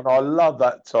is on, I love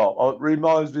that top. It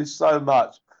reminds me so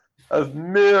much of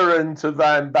Mirren to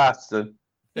Van Basten.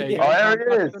 There he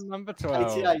is. Number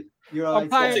 12. 88. You're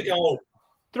right.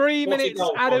 3 minutes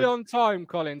added on time,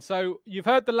 Colin. So you've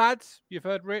heard the lads. You've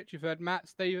heard Rich. You've heard Matt,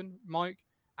 Stephen, Mike,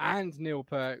 and Neil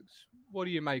Perks. What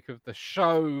do you make of the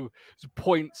show's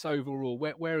points overall?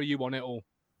 Where are you on it all?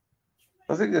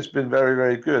 I think it's been very,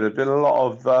 very good. There's been a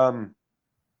lot of,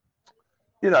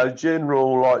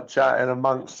 general chatting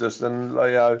amongst us, and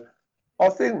I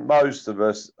think most of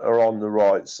us are on the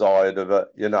right side of it.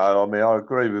 I mean, I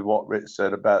agree with what Rich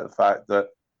said about the fact that,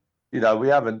 we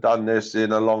haven't done this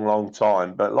in a long, long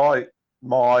time. But like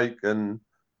Mike and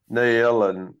Neil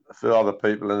and a few other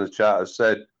people in the chat have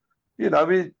said,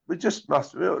 we just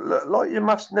must, you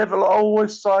must never, I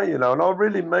always say, and I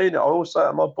really mean it. I always say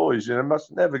to my boys,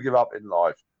 must never give up in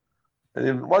life. And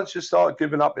then once you start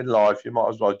giving up in life, you might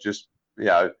as well just,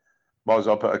 might as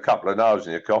well put a couple of nails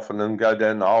in your coffin and go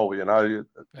down the hole,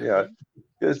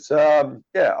 Because,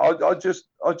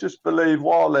 I just believe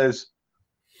while there's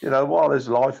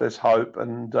life, there's hope,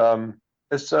 and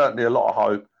there's certainly a lot of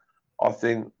hope, I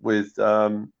think, with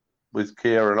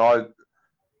Kieran.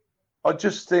 I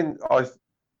just think we're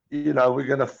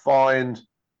going to find,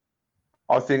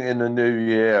 I think, in the new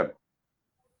year,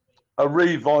 a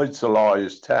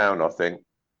revitalised Town. I think,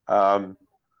 and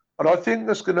I think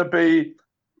that's going to be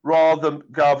rather,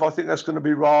 Gov. I think that's going to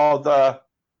be rather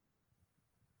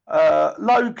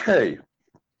low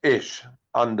key-ish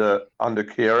under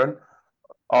Kieran.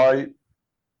 I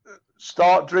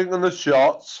start drinking the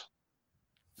shots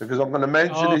because I'm going to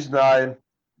mention his name.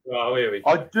 Oh, here we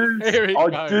go. I do.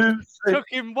 Took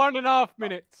him 1.5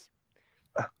 minutes.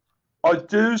 I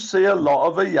do see a lot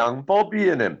of a young Bobby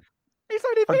in him. He's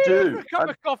only been here for a cup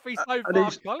of coffee so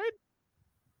far, Colin.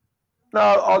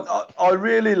 No, I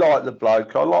really like the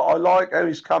bloke. I like how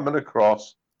he's coming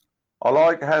across. I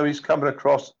like how he's coming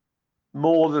across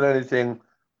more than anything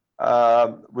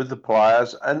with the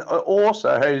players, and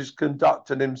also how he's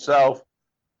conducting himself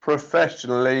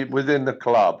professionally within the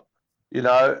club.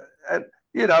 A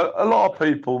lot of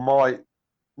people might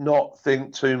not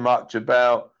think too much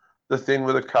about the thing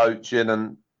with the coaching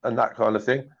and that kind of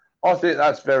thing. I think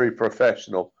that's very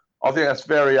professional. I think that's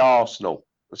very Arsenal.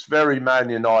 It's very Man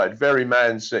United, very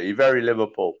Man City, very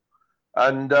Liverpool.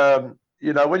 And,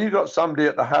 when you've got somebody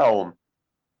at the helm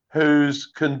who's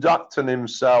conducting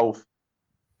himself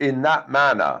in that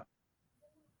manner,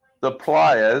 the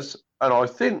players, and I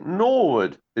think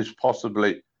Norwood is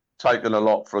possibly taking a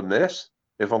lot from this,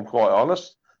 if I'm quite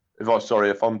honest,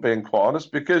 if I'm being quite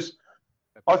honest, because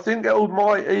I think it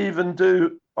might even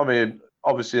do, I mean,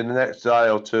 obviously in the next day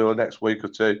or two or next week or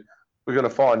two, we're going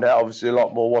to find out obviously a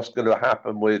lot more what's going to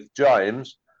happen with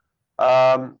James.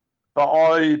 But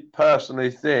I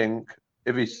personally think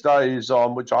if he stays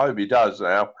on, which I hope he does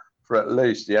now, for at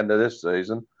least the end of this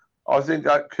season, I think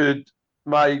that could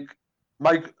make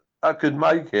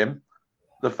him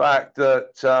the fact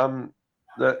that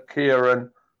that Kieran,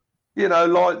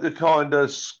 like the kind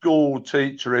of school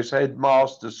teacher, his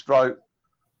headmaster stroke,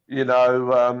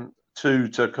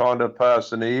 tutor kind of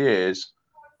person he is.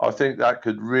 I think that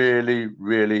could really,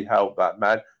 really help that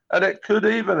man. And it could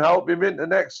even help him into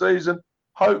next season,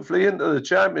 hopefully into the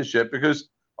Championship, because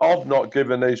I've not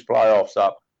given these playoffs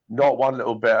up, not one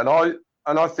little bit. And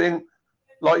And I think,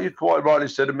 like you quite rightly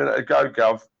said a minute ago,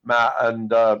 Gov, Matt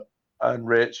and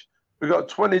Rich, we've got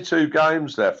 22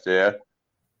 games left here.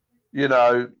 You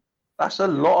know, that's a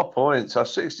lot of points.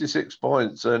 That's 66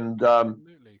 points. And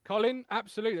absolutely, Colin,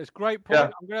 absolutely, that's a great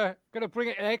point. Yeah. I'm gonna bring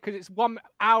it there because it's 1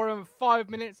 hour and 5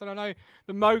 minutes, and I know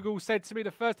the mogul said to me,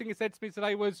 the first thing he said to me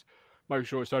today was, "Make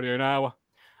sure it's only an hour."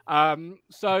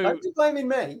 So don't be blaming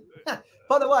me.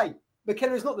 By the way,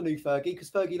 McKenna's not the new Fergie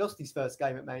because Fergie lost his first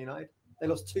game at Man United. They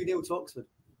lost 2-0 to Oxford.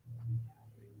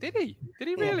 Did he? Did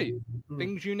he really? Yeah.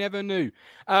 Things you never knew.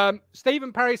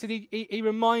 Stephen Parry said he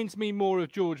reminds me more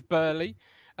of George Burley.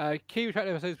 Kiwi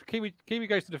says Kiwi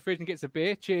goes to the fridge and gets a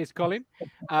beer. Cheers, Colin.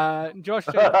 Josh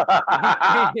said,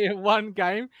 one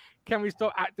game. Can we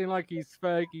stop acting like he's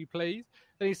Fergie, please?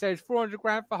 Then he says 400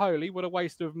 grand for Holy. What a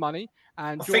waste of money.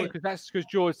 And George, that's because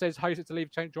George says host it to leave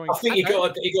join. I think he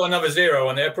got another zero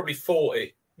on there, probably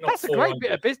 40. That's a great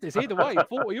bit of business either way,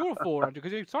 40 or 400,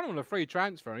 because he's signed on a free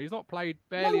transfer and he's not played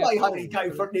barely. No way Holy's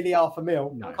going for nearly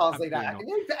 $500,000. No, I can't see that. Can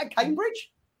you bet at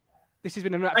Cambridge? This has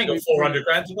been an absolute... I ain't got 400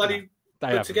 grand to bloody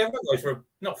put together.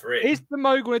 Not for it. Is the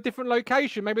mogul in a different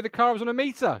location? Maybe the car was on a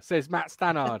meter, says Matt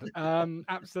Stannard.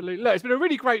 Absolutely. Look, it's been a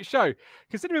really great show.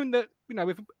 Considering that, you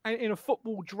know, in a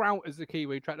football drought, as the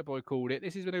Kiwi Tractor Boy called it,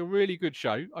 this has been a really good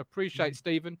show. I appreciate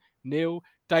Stephen, Neil,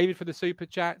 David for the super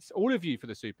chats, all of you for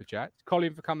the super chats,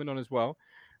 Colin for coming on as well.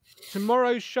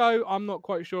 Tomorrow's show, I'm not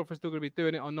quite sure if we're still going to be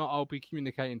doing it or not. I'll be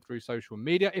communicating through social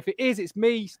media. If it is, it's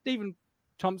me, Stephen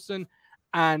Thompson,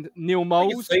 and Neil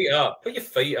Moles. Put your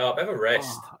feet up. Have a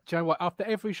rest. Do you know what? After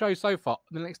every show so far,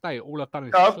 the next day, all I've done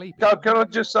is sleep. Can I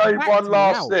just say one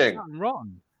last thing?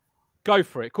 Go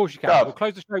for it. Of course you can. We'll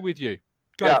close the show with you.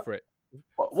 Go for it.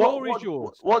 Floor is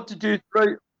yours. What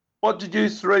did you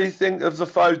three think of the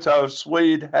photo of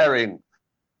Swede Herring?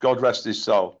 God rest his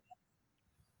soul.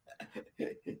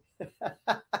 The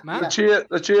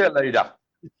cheerleader.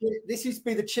 This used to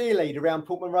be the cheerleader around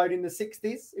Portman Road in the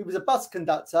 60s. He was a bus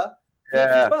conductor.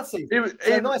 Yeah. He was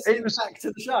back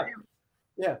to the show.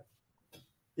 Yeah.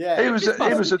 Yeah. He was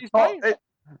a top.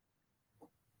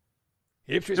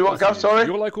 Ipswich Buses,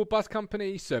 your local bus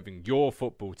company serving your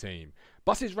football team.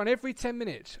 Buses run every 10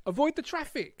 minutes. Avoid the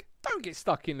traffic. Don't get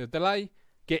stuck in the delay.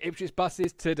 Get Ipswich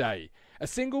Buses today. A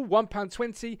single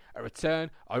 £1.20, a return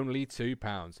only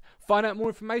 £2. Find out more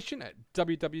information at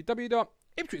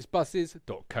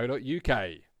www.ipswichbuses.co.uk.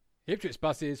 Ipswich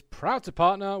Buses, proud to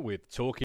partner with Talking